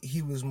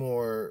he was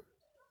more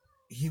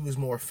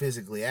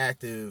physically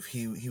active,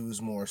 he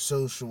was more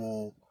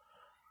social,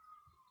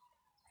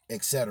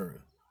 etc.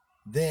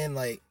 Then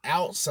like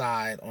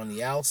outside, on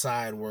the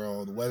outside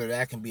world, whether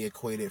that can be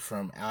equated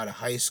from out of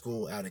high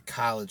school, out of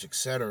college,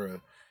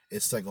 etc.,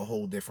 it's like a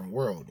whole different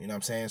world. You know what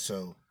I'm saying?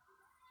 So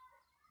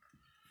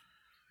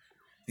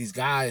these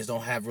guys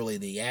don't have really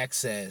the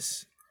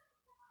access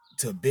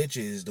to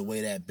bitches the way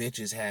that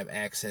bitches have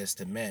access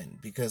to men,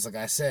 because like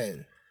I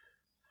said,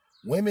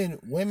 women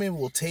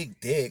will take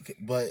dick,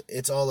 but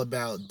it's all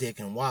about dick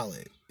and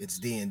wallet. It's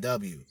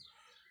D&W.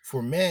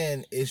 For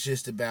men, it's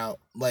just about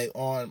like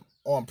on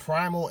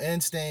primal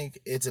instinct,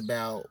 it's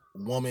about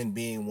woman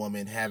being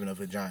woman, having a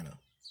vagina.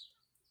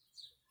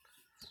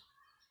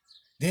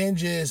 Then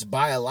just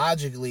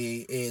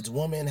biologically, it's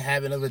woman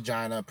having a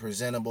vagina,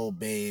 presentable,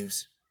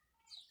 babes,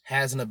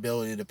 has an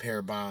ability to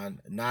pair bond,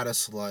 not a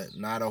slut,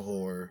 not a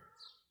whore,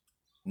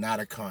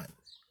 not a cunt.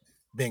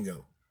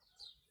 Bingo.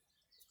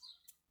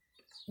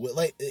 What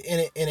like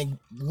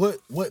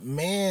what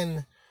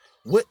man,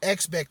 what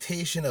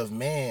expectation of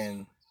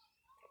man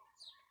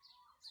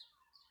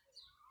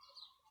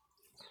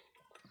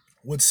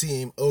would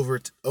seem over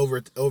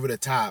the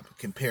top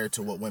compared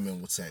to what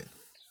women would say.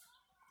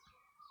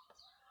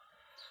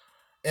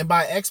 And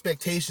by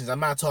expectations, I'm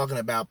not talking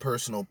about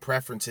personal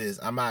preferences.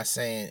 I'm not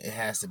saying it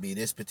has to be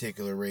this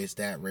particular race,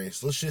 that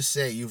race. Let's just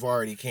say you've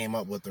already came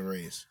up with the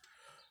race.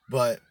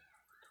 But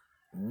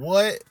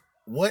what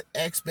what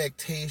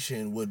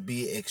expectation would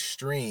be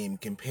extreme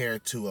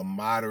compared to a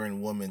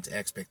modern woman's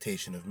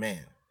expectation of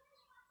man?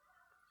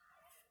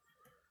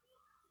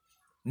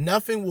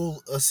 Nothing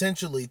will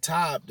essentially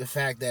top the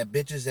fact that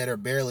bitches that are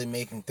barely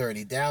making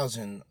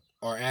 30,000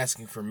 are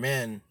asking for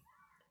men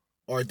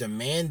or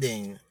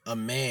demanding a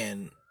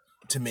man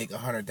to make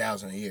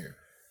 100,000 a year.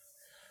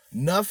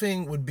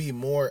 Nothing would be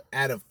more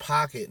out of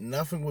pocket,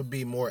 nothing would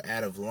be more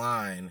out of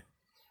line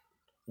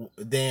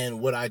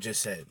than what I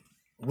just said,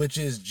 which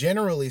is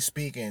generally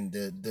speaking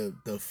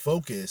the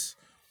focus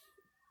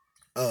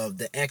of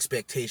the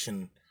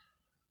expectation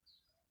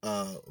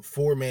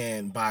for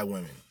man by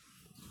women.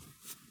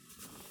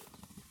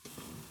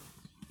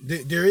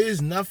 There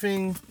is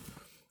nothing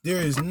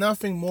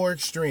more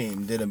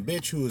extreme than a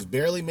bitch who is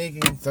barely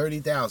making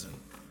 30,000.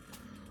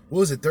 What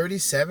was it,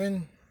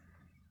 37?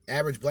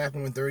 Average black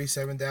woman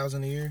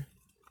 37,000 a year.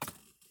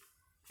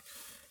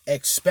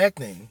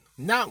 Expecting,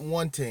 not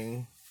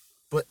wanting,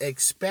 but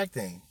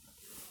expecting.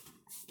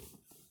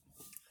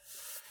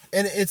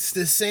 And it's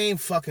the same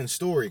fucking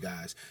story,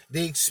 guys.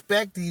 They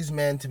expect these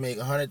men to make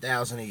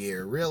 100,000 a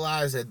year.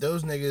 Realize that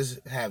those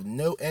niggas have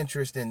no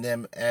interest in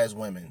them as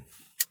women.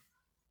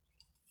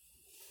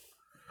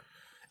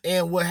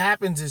 And what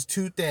happens is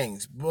two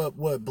things. But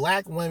what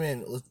black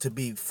women, to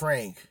be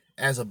frank,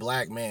 as a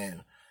black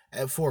man,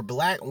 and for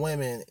black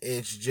women,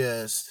 it's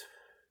just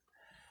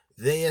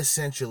they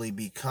essentially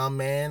become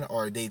man,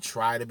 or they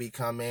try to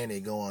become man.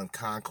 They go on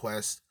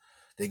conquest.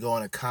 They go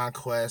on a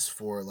conquest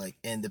for like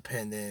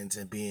independence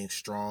and being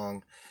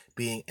strong,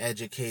 being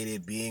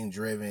educated, being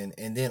driven,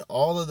 and then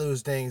all of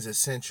those things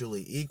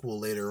essentially equal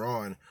later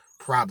on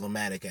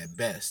problematic at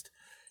best.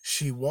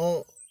 She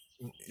won't,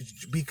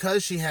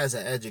 because she has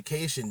an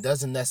education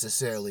doesn't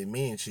necessarily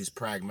mean she's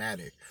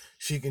pragmatic.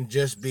 She can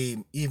just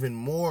be even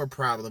more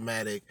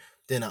problematic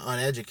than an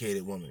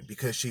uneducated woman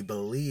because she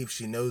believes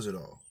she knows it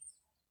all.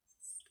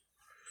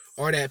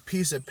 Or that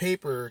piece of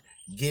paper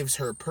gives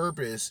her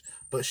purpose,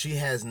 but she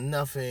has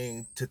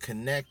nothing to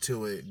connect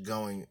to it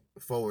going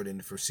forward in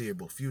the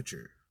foreseeable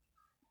future.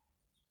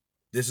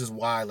 This is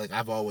why, like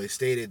I've always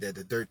stated, that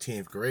the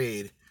 13th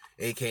grade,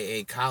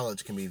 aka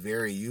college, can be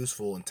very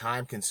useful and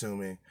time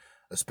consuming,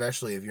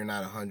 especially if you're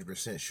not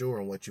 100% sure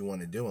on what you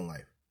want to do in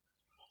life.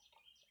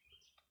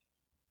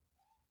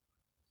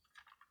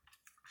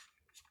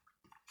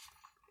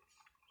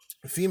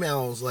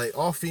 Females, like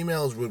all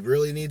females would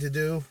really need to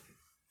do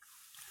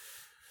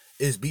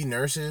is be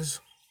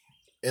nurses.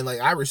 And like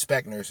I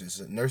respect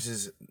nurses.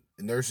 Nurses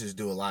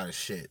do a lot of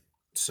shit.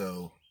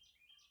 So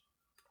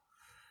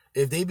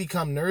if they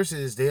become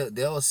nurses,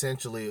 they'll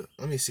essentially,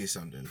 let me see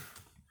something.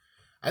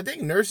 I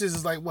think nurses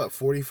is like what,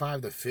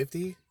 45 to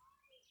 50,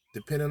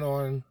 depending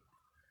on,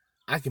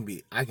 I can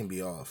be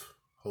off.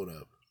 Hold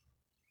up.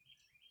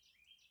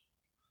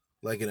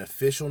 Like an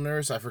official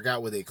nurse, I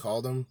forgot what they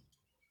called them.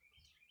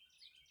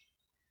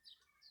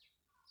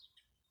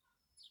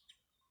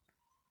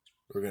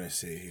 We're gonna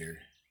see here.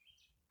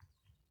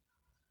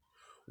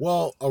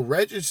 Well, a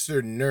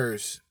registered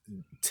nurse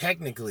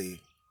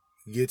technically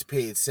gets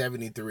paid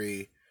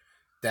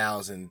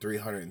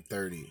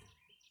 73,330,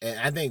 and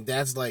I think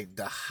that's like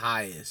the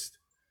highest.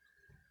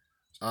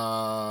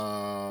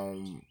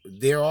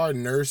 There are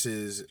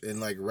nurses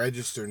and like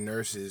registered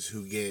nurses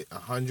who get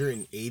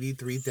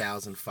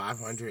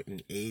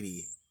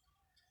 183,580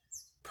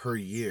 per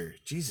year.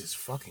 Jesus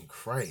fucking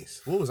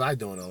Christ! What was I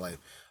doing in life?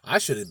 I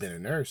should have been a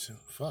nurse.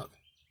 Fuck.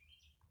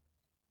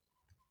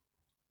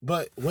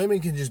 But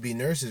women can just be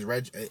nurses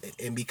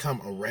and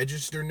become a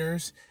registered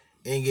nurse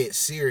and get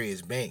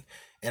serious bank.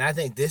 And I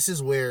think this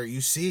is where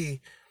you see,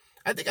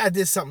 I think I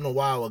did something a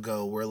while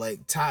ago where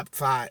like top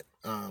five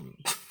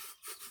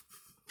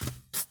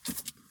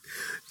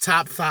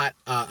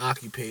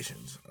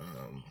occupations.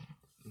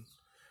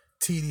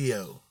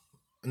 TDO.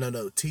 No,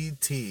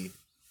 TTO.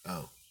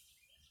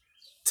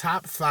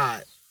 Top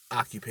five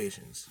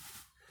occupations.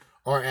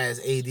 Or as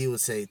AD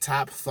would say,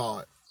 top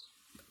thought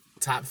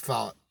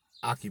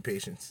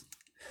occupations.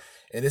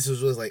 And this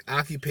was like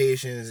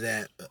occupations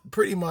that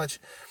pretty much,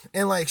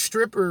 and like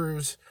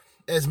strippers,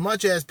 as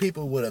much as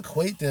people would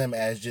equate them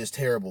as just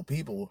terrible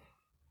people,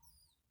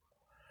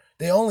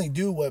 they only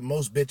do what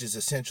most bitches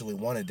essentially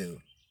want to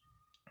do,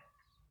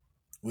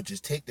 which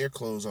is take their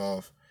clothes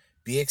off,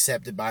 be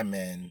accepted by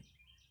men,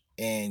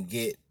 and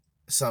get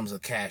sums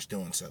of cash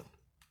doing so.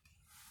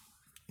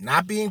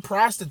 Not being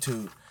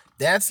prostitute,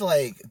 that's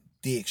like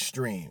the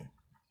extreme.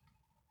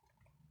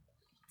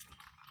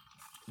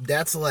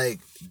 That's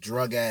like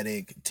drug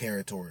addict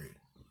territory.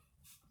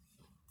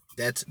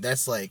 That's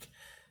the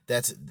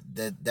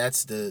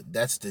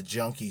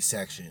junkie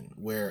section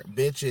where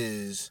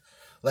bitches,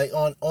 like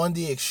on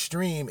the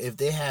extreme, if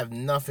they have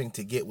nothing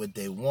to get what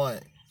they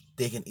want,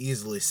 they can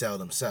easily sell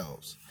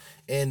themselves.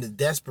 And the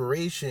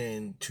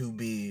desperation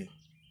to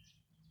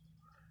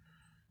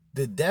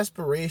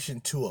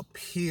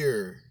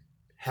appear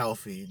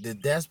healthy, the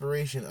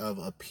desperation of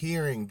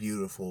appearing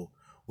beautiful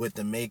with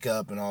the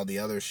makeup and all the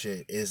other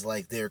shit is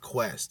like their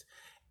quest.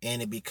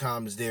 And it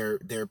becomes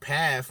their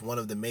path, one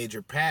of the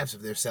major paths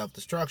of their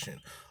self-destruction,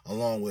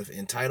 along with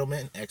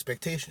entitlement and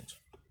expectations.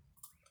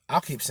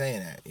 I'll keep saying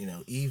that,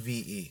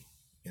 EVE.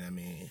 You know what I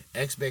mean?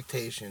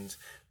 Expectations,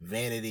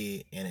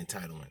 vanity, and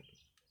entitlement.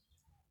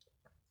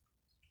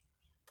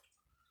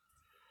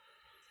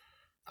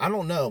 I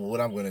don't know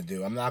what I'm going to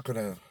do. I'm not going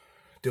to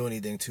do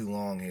anything too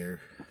long here.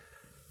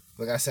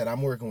 Like I said,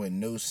 I'm working with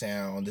no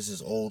sound. This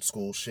is old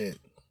school shit.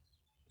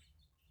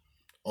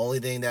 Only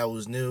thing that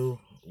was new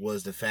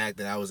was the fact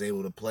that I was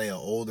able to play an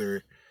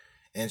older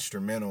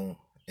instrumental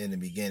in the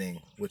beginning,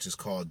 which is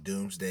called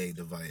Doomsday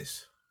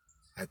Device.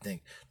 I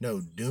think.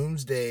 No,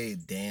 Doomsday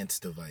Dance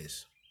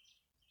Device.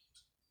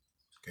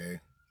 Okay.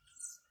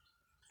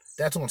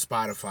 That's on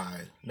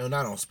Spotify. No,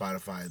 not on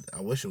Spotify.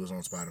 I wish it was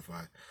on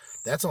Spotify.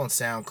 That's on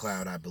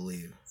SoundCloud, I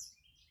believe.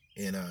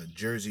 In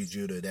Jersey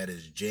Judah. That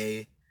is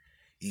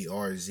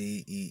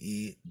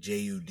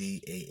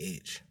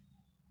JERZEEJUDAH.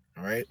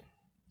 Alright?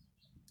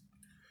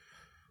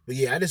 But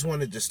yeah, I just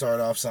wanted to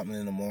start off something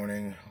in the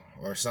morning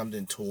or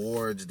something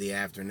towards the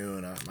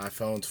afternoon. My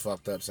phone's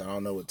fucked up, so I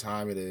don't know what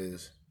time it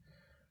is.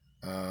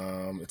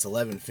 It's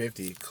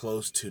 11:50,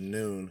 close to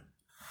noon.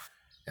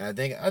 And I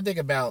think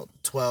about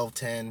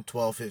 12:10,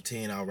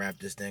 12:15, I'll wrap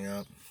this thing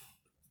up.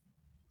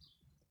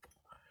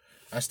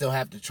 I still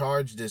have to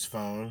charge this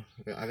phone.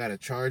 I gotta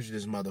charge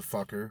this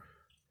motherfucker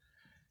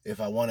if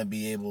I want to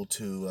be able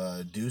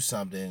to do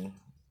something.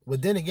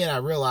 But then again, I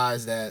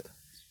realized that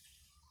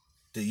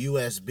the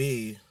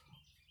USB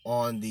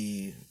on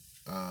the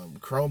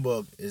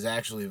Chromebook is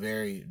actually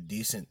very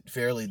decent,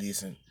 fairly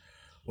decent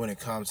when it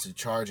comes to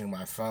charging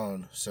my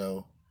phone.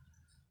 So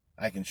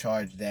I can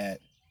charge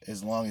that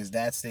as long as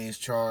that stays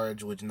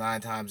charged, which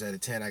 9 times out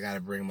of 10 I got to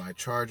bring my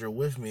charger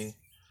with me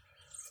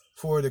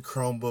for the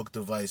Chromebook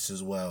device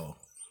as well.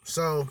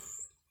 So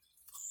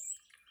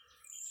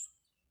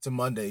it's a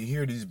Monday. You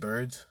hear these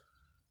birds?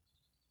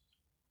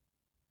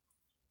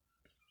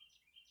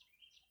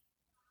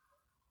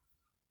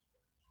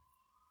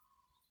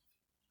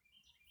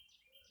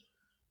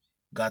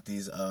 Got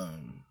these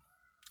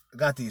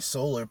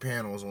solar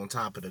panels on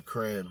top of the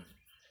crib,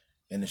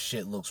 and the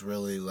shit looks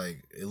really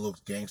like, it looks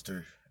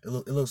gangster. It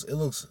looks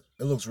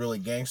really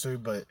gangster,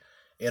 but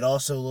it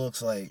also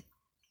looks like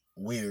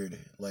weird.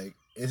 Like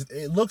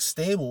it looks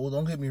stable.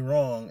 Don't get me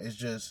wrong. It's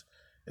just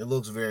it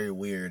looks very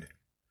weird.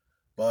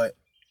 But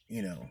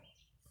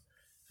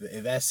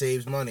if that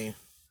saves money,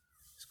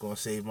 it's gonna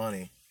save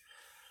money.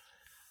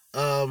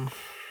 The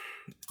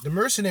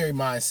mercenary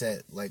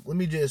mindset. Like let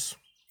me just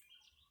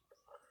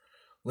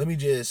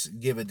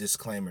give a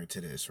disclaimer to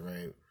this,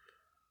 right?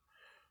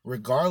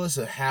 Regardless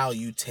of how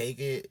you take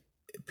it,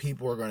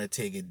 people are going to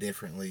take it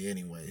differently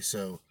anyway.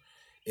 So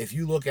if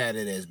you look at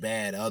it as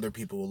bad, other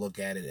people will look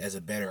at it as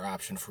a better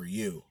option for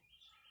you.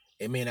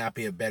 It may not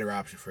be a better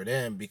option for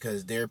them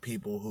because they're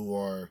people who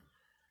are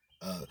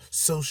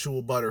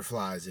social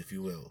butterflies, if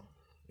you will.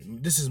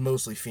 This is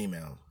mostly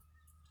female.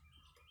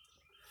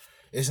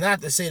 It's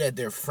not to say that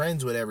they're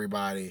friends with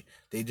everybody.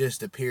 They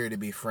just appear to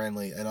be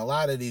friendly. And a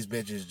lot of these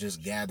bitches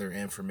just gather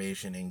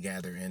information and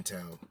gather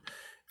intel.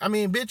 I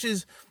mean,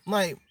 bitches,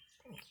 like,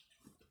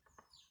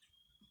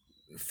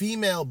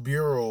 female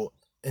bureau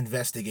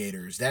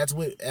investigators. That's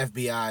what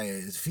FBI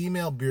is.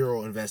 Female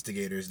bureau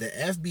investigators. The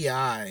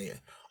FBI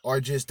are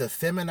just the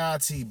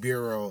feminazi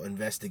bureau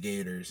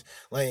investigators.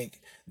 Like,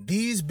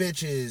 these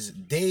bitches,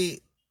 they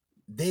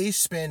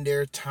spend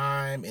their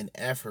time and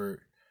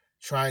effort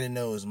trying to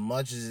know as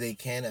much as they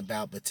can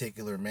about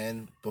particular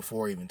men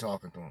before even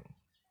talking to them.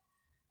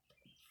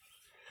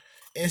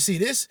 And see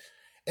this,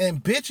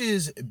 and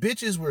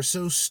bitches were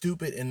so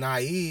stupid and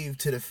naive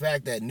to the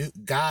fact that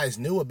guys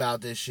knew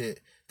about this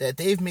shit that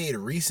they've made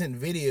recent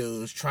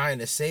videos trying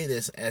to say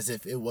this as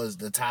if it was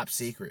the top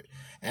secret,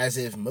 as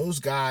if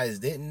most guys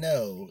didn't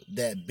know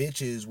that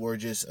bitches were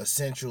just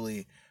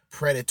essentially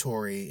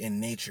predatory in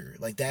nature.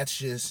 Like that's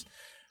just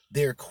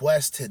their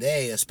quest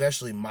today,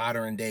 especially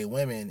modern day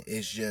women,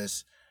 is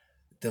just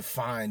to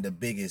find the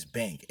biggest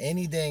bank.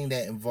 Anything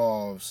that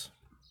involves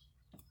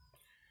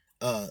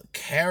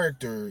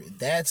character,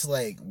 that's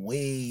like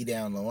way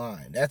down the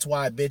line. That's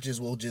why bitches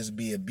will just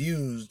be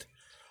abused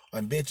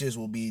and bitches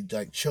will be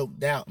like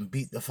choked out and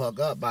beat the fuck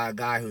up by a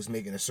guy who's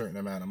making a certain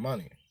amount of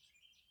money.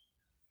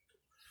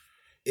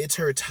 It's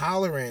her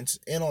tolerance,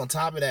 and on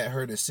top of that,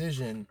 her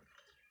decision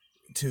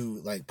to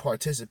like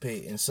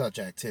participate in such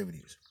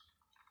activities.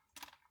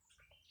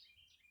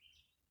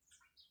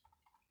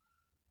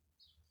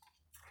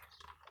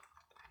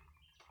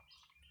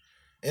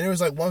 And there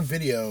was like one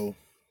video,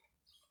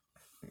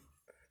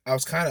 I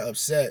was kind of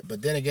upset,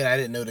 but then again, I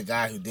didn't know the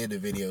guy who did the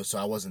video, so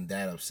I wasn't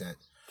that upset.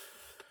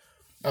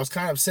 I was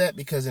kind of upset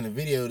because in the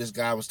video, this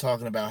guy was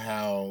talking about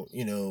how,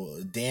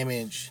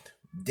 damaged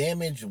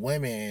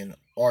women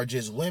are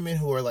just women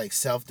who are like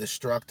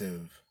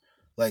self-destructive.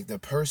 like the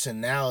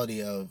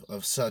personality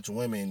of such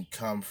women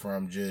come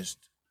from just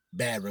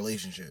bad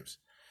relationships.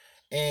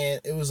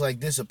 And it was like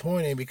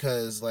disappointing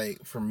because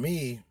like for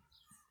me,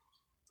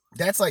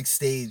 that's like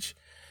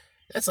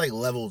that's like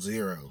level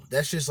 0.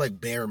 That's just like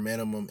bare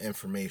minimum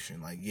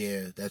information. Like,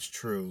 yeah, that's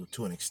true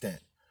to an extent.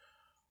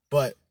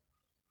 But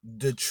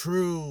the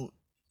true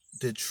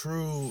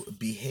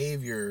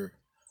behavior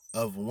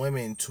of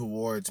women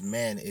towards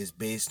men is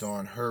based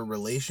on her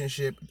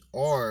relationship,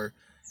 or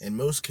in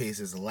most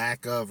cases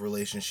lack of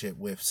relationship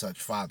with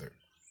such father.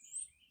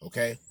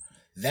 Okay?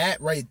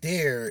 That right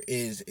there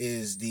is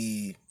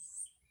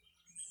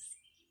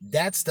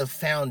that's the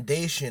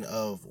foundation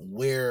of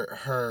where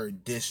her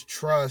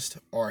distrust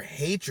or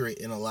hatred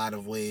in a lot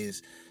of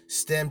ways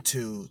stem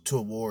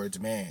towards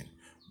man.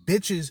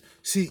 Bitches,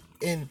 see,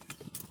 and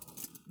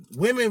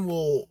women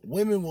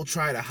will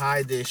try to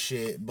hide this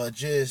shit, but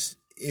just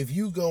if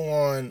you go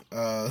on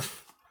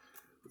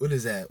what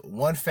is that?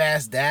 One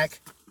Fast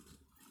Dak.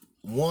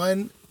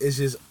 One is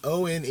just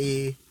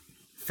ONE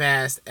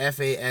Fast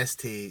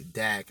FAST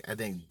Dak. I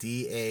think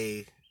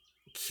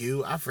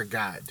DAQ. I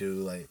forgot,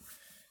 dude. Like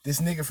this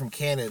nigga from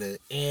Canada,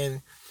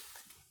 and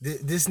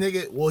this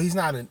nigga, well,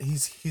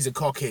 he's a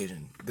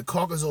Caucasian, the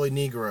Caucasoid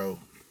Negro,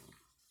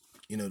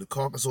 the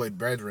Caucasoid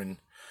brethren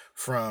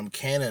from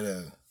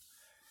Canada,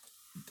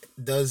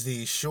 does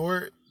the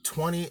short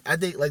 20, I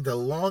think like the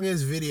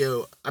longest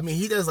video. I mean,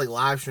 he does like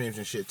live streams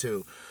and shit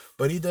too,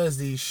 but he does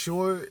these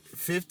short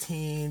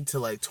 15 to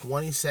like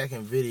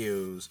 20-second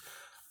videos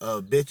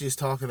of bitches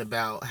talking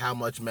about how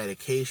much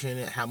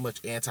medication, how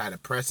much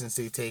antidepressants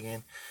they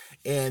taking,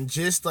 and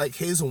just like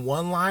his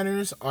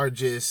one-liners are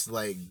just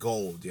like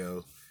gold,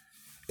 yo.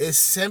 It's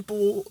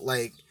simple,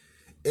 like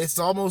it's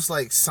almost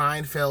like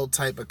Seinfeld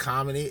type of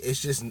comedy.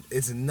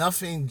 It's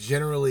nothing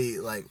generally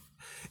like,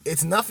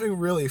 it's nothing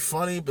really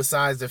funny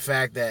besides the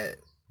fact that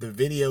the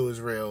video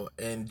is real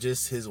and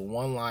just his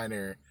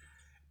one-liner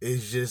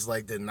is just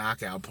like the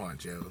knockout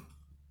punch, yo.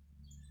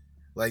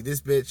 Like this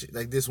bitch,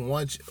 like this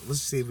one.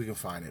 Let's see if we can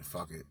find it.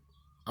 Fuck it.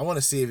 I want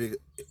to see if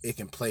it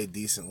can play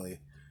decently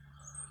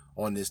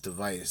on this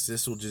device.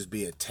 This will just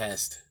be a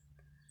test.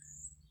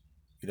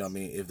 You know what I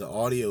mean? If the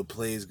audio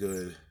plays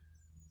good,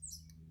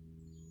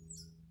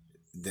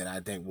 then I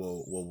think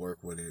we'll work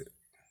with it.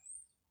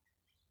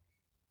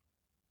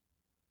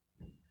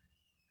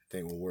 I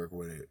think we'll work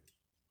with it.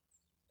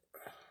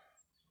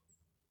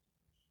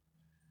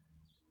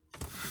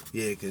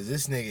 Yeah, cause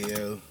this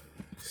nigga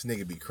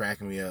be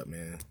cracking me up,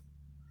 man.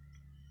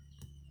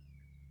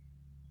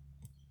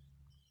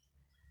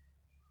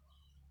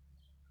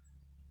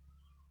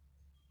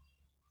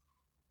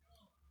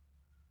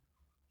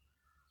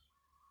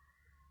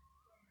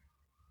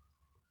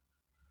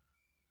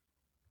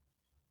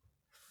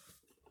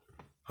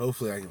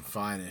 Hopefully I can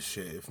find this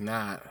shit. If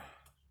not,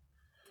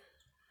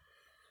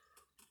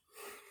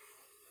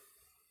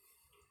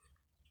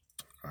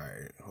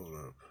 alright, hold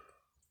up.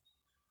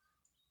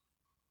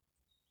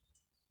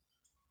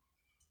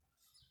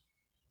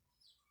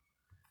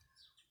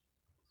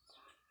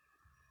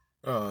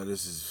 Oh,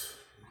 this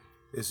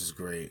is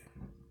great.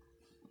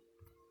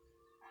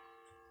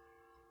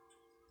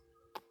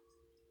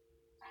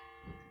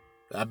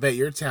 I bet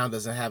your town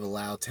doesn't have a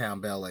loud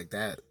town bell like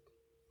that.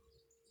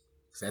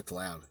 'Cause that's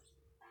loud.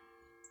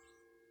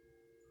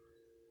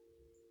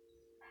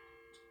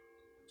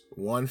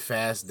 One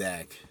Fast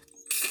Dak.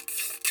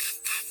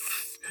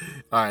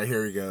 Alright,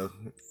 here we go.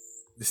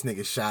 This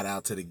nigga shot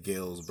out to the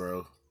gills,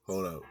 bro.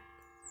 Hold up.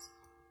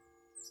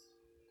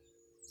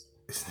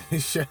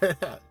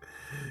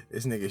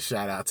 This nigga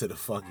shot out to the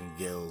fucking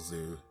gills,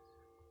 dude.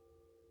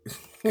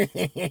 Video I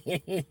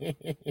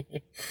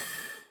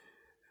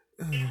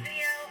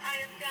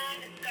have done,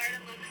 the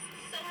garden looks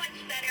so much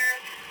better.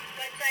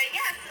 But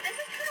yeah, so this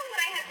is kind of what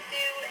I have to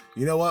do.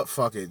 You know what?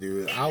 Fuck it,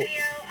 dude. Video I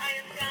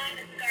have done,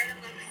 the garden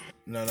looks.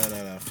 No.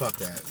 Fuck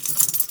that.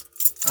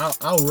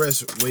 I'll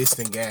risk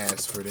wasting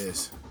gas for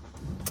this.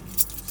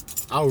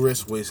 I'll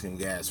risk wasting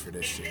gas for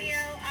this shit.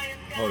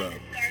 Hold up.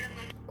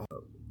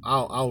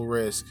 I'll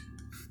risk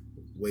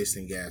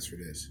wasting gas for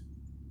this.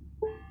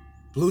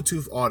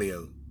 Bluetooth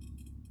audio.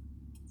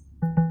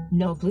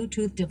 No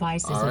Bluetooth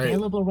device is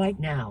available right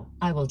now.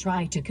 I will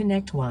try to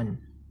connect one.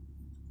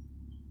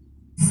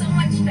 So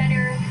much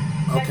better.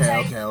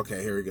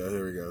 Okay. Here we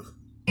go.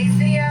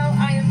 Video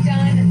I have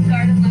done, the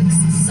garden looks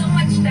so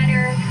much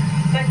better.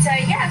 But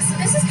yeah, so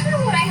this is kind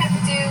of what I have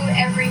to do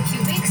every few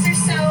weeks or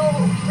so.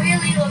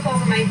 Really look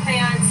over my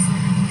plants,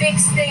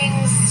 fix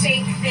things,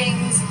 stake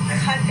things,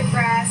 cut the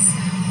grass,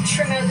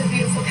 trim out the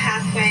beautiful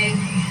pathway.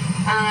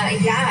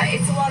 Yeah,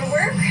 it's a lot of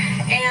work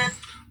and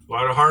a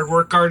lot of hard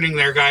work gardening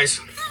there, guys.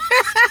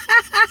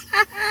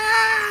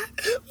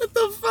 What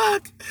the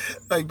fuck?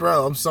 Like,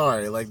 bro, I'm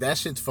sorry. Like, that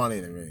shit's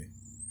funny to me.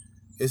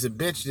 It's a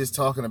bitch just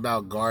talking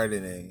about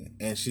gardening,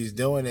 and she's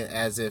doing it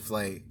as if,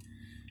 like,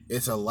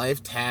 it's a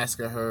life task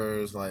of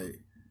hers, like,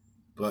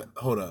 but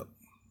hold up.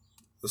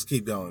 Let's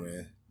keep going,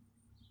 man.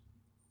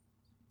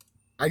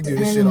 I can do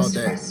this shit all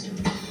day.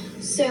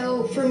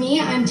 So for me,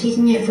 I'm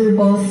taking it for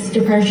both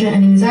depression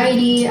and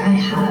anxiety. I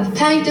have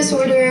panic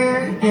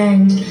disorder,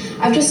 and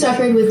I've just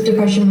suffered with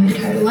depression my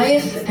entire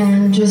life.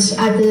 And just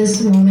at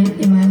this moment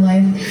in my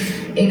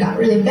life, it got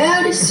really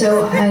bad.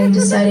 So I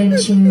decided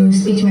to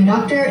speak to my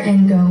doctor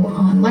and go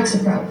on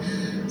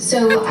Lexapro.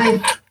 So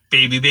I...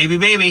 Baby, baby,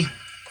 baby.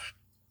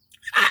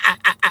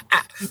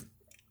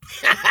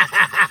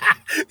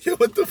 Yo,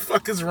 what the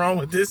fuck is wrong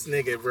with this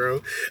nigga,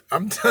 bro?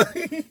 I'm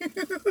telling you.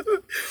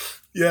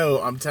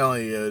 Yo, I'm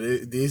telling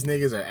you, these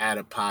niggas are out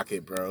of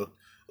pocket, bro.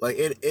 Like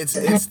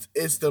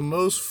it's the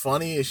most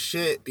funniest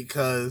shit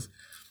because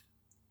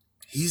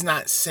he's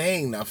not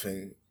saying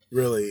nothing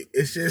really.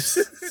 It's just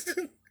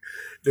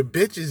the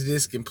bitch is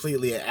just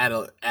completely out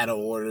of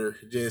order.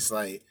 Just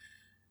like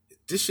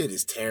this shit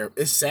is terrible.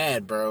 It's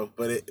sad, bro,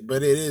 but it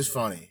is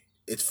funny.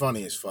 It's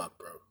funny as fuck,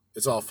 bro.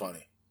 It's all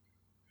funny.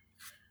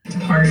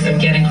 Part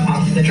of getting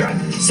off the drug.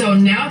 So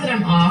now that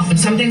I'm off,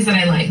 some things that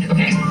I like,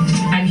 okay,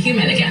 I'm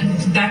human again.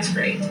 That's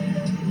great.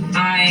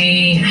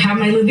 I have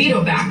my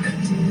libido back.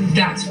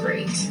 That's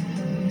great.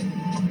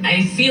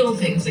 I feel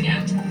things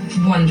again.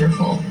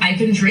 Wonderful. I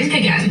can drink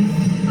again.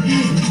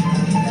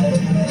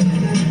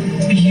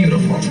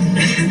 Beautiful.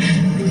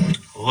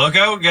 Look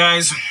out,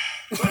 guys.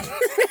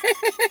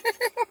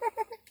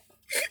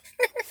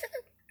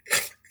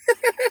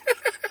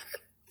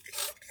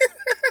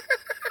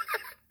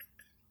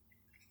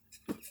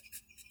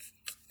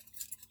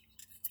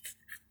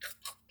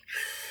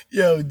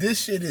 Yo, this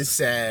shit is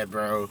sad,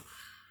 bro.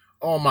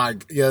 Oh my,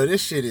 yo,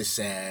 this shit is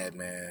sad,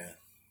 man.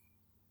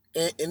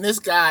 And this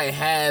guy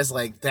has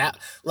like that,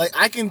 like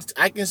I can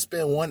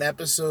spend one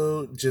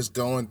episode just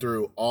going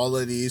through all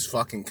of these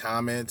fucking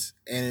comments,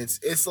 and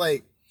it's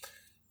like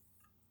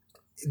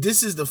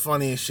this is the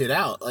funniest shit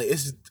out. Like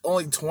it's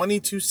only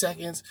 22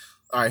 seconds.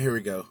 All right, here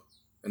we go.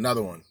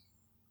 Another one.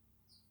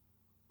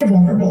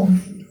 Vulnerable,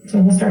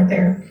 so we'll start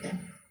there.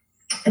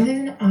 And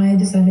then I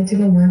decided to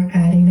go work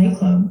at a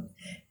nightclub.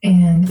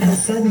 And at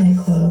said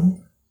nightclub,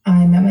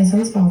 I met my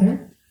son's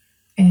father,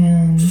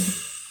 and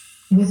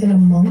within a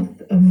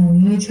month of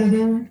knowing each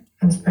other,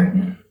 I was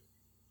pregnant.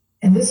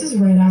 And this is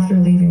right after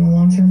leaving a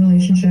long-term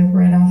relationship,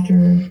 right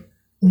after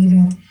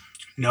leaving.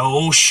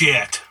 No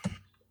shit.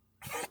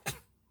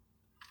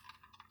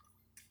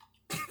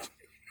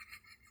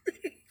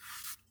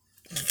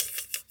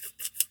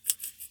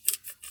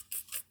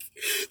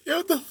 Yo,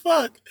 what the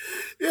fuck?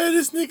 Yo,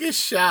 this nigga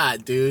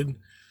shot, dude.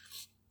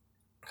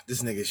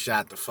 This nigga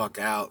shot the fuck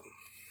out.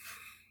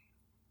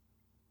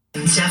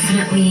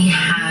 Definitely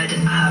had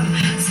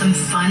some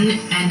fun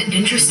and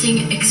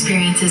interesting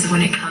experiences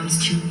when it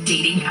comes to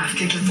dating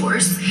after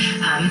divorce.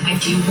 I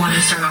do want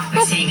to start off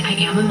by saying I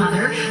am a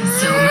mother,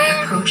 so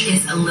my approach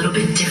is a little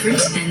bit different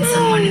than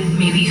someone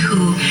maybe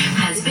who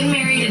has been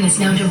married and is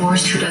now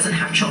divorced who doesn't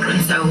have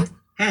children. So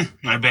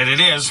I bet it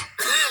is.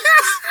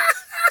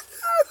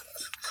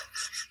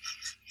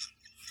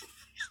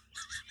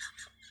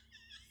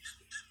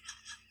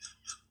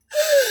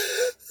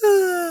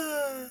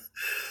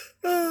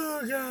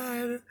 Oh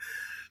god.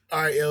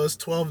 All right, yo, it's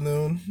 12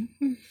 noon.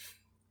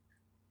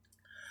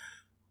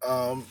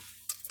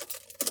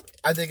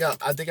 I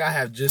think I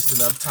have just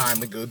enough time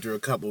to go through a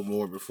couple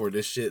more before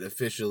this shit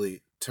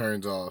officially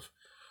turns off.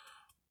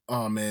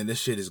 Oh man, this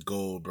shit is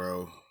gold,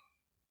 bro.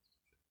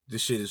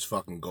 This shit is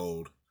fucking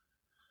gold.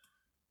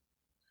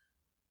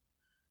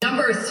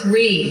 Number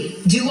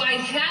 3, do I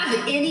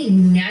have any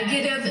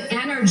negative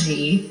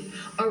energy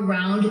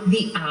around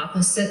the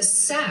opposite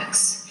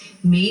sex?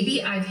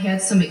 Maybe I've had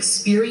some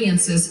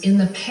experiences in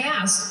the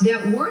past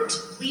that weren't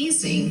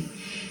pleasing.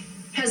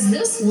 Has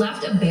this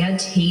left a bad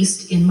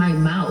taste in my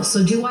mouth?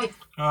 So do I...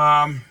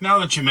 Now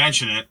that you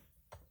mention it.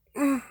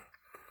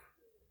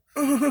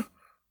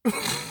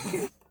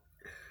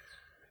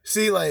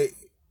 See, like,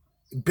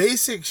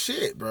 basic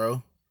shit,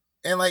 bro.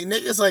 And like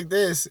niggas like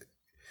this,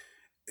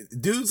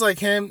 dudes like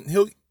him,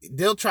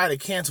 they'll try to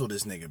cancel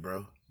this nigga,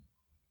 bro.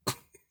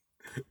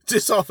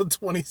 Just off of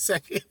 20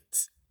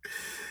 seconds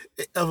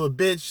of a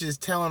bitch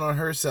just telling on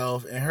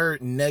herself and her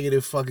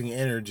negative fucking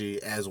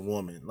energy as a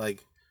woman.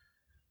 Like,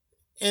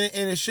 and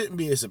it shouldn't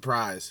be a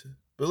surprise.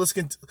 But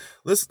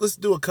let's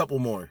do a couple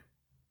more.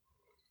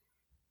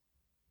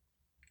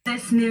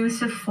 This new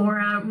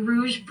Sephora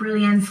Rouge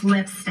Brilliance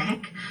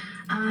lipstick.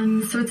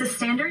 So it's a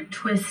standard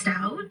twist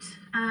out.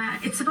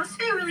 It's supposed to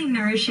be a really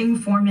nourishing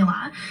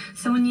formula.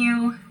 So when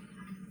you,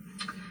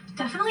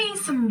 definitely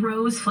some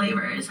rose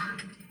flavors.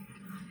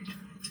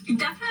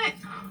 Definite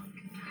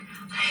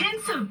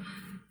hints of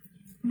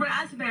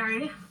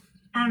raspberry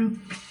and...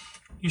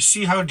 You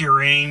see how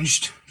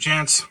deranged,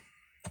 gents?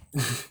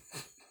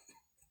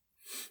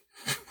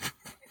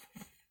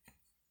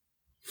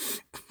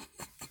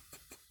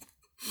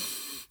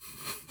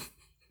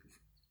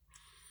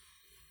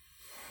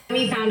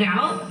 We found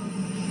out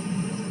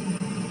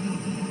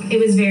it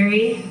was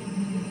very,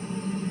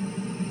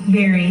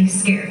 very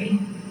scary.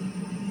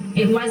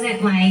 It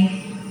wasn't like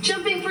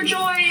jumping for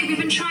joy, we've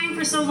been trying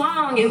for so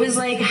long. It was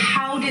like,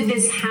 how did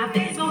this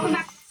happen? Welcome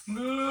back.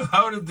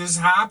 How did this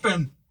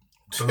happen?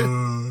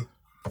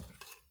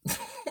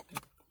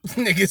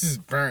 Niggas is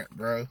burnt,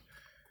 bro.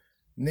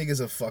 Niggas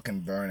are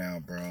fucking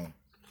burnout, bro.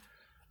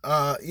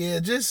 Yeah,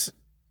 just,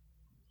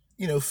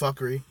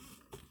 fuckery.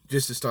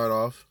 Just to start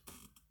off.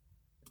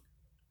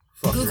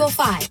 Fuckery. Google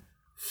 5.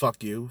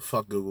 Fuck you.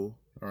 Fuck Google.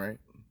 All right.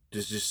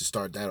 Just to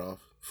start that off.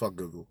 Fuck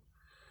Google.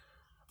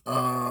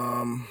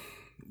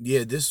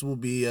 Yeah, this will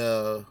be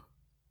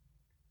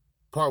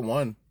part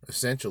 1,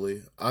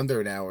 essentially,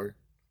 under an hour,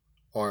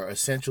 or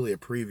essentially a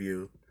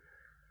preview.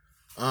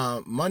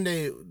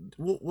 Monday,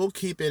 we'll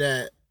keep it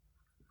at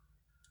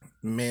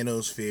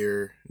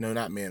Manosphere. No,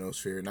 not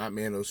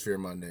Manosphere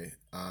Monday.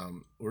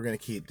 We're gonna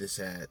keep this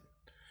at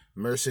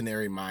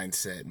Mercenary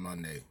Mindset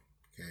Monday.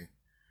 Okay,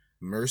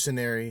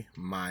 Mercenary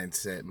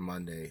Mindset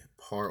Monday,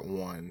 part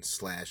 1 /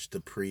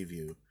 the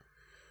preview,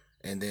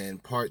 and then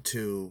part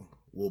 2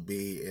 will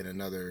be in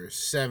another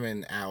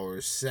 7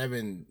 hours,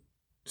 7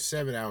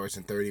 hours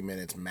and 30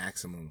 minutes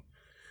maximum.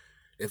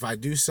 If I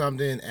do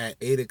something at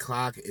 8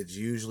 o'clock, it's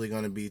usually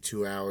going to be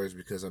 2 hours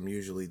because I'm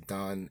usually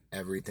done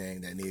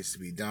everything that needs to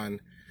be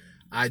done.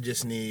 I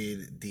just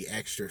need the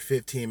extra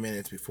 15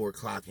 minutes before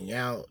clocking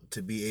out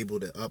to be able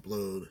to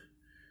upload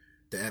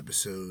the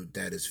episode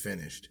that is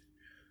finished.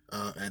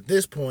 At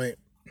this point,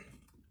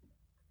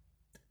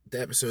 the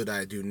episode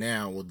I do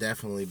now will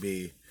definitely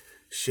be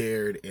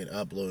shared and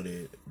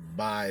uploaded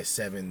by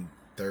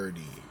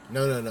 7:30.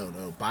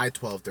 No, by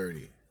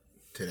 12:30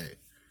 today.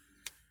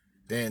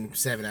 Then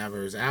 7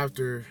 hours,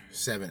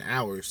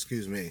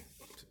 excuse me.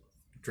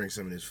 Drink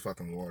some of this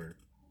fucking water.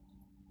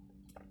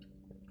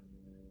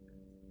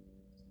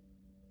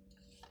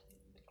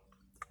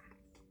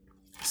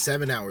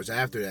 Seven hours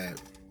after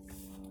that,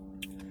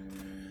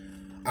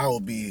 I will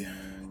be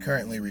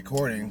currently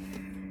recording.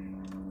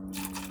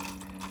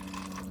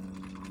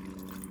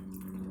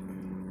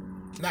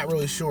 Not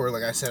really sure.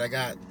 Like I said, I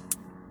got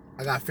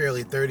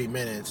fairly 30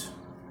 minutes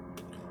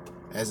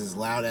as this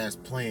loud ass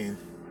plane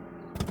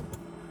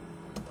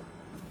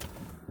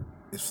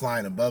is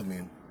flying above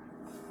me.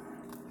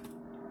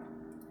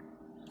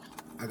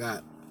 I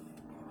got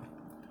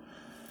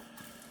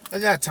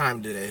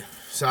time today,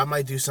 so I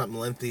might do something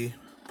lengthy.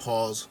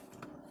 Pause.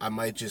 I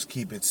might just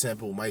keep it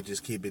simple. Might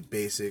just keep it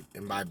basic,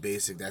 and by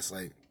basic, that's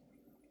like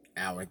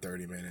hour and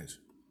 30 minutes.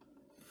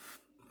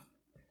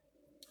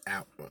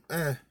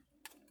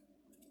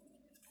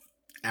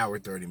 Hour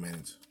 30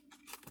 minutes.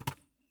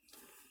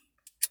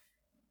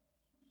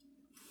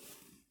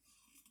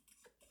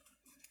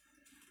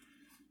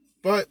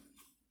 But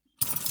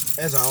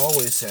as I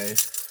always say,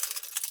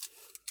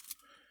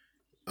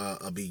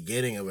 a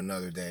beginning of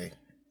another day.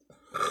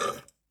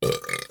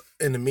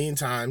 In the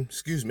meantime,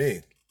 excuse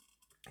me,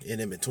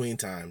 and in between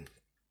time,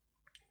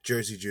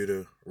 Jersey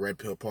Judah, Red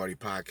Pill Party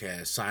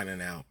Podcast,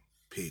 signing out.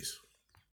 Peace.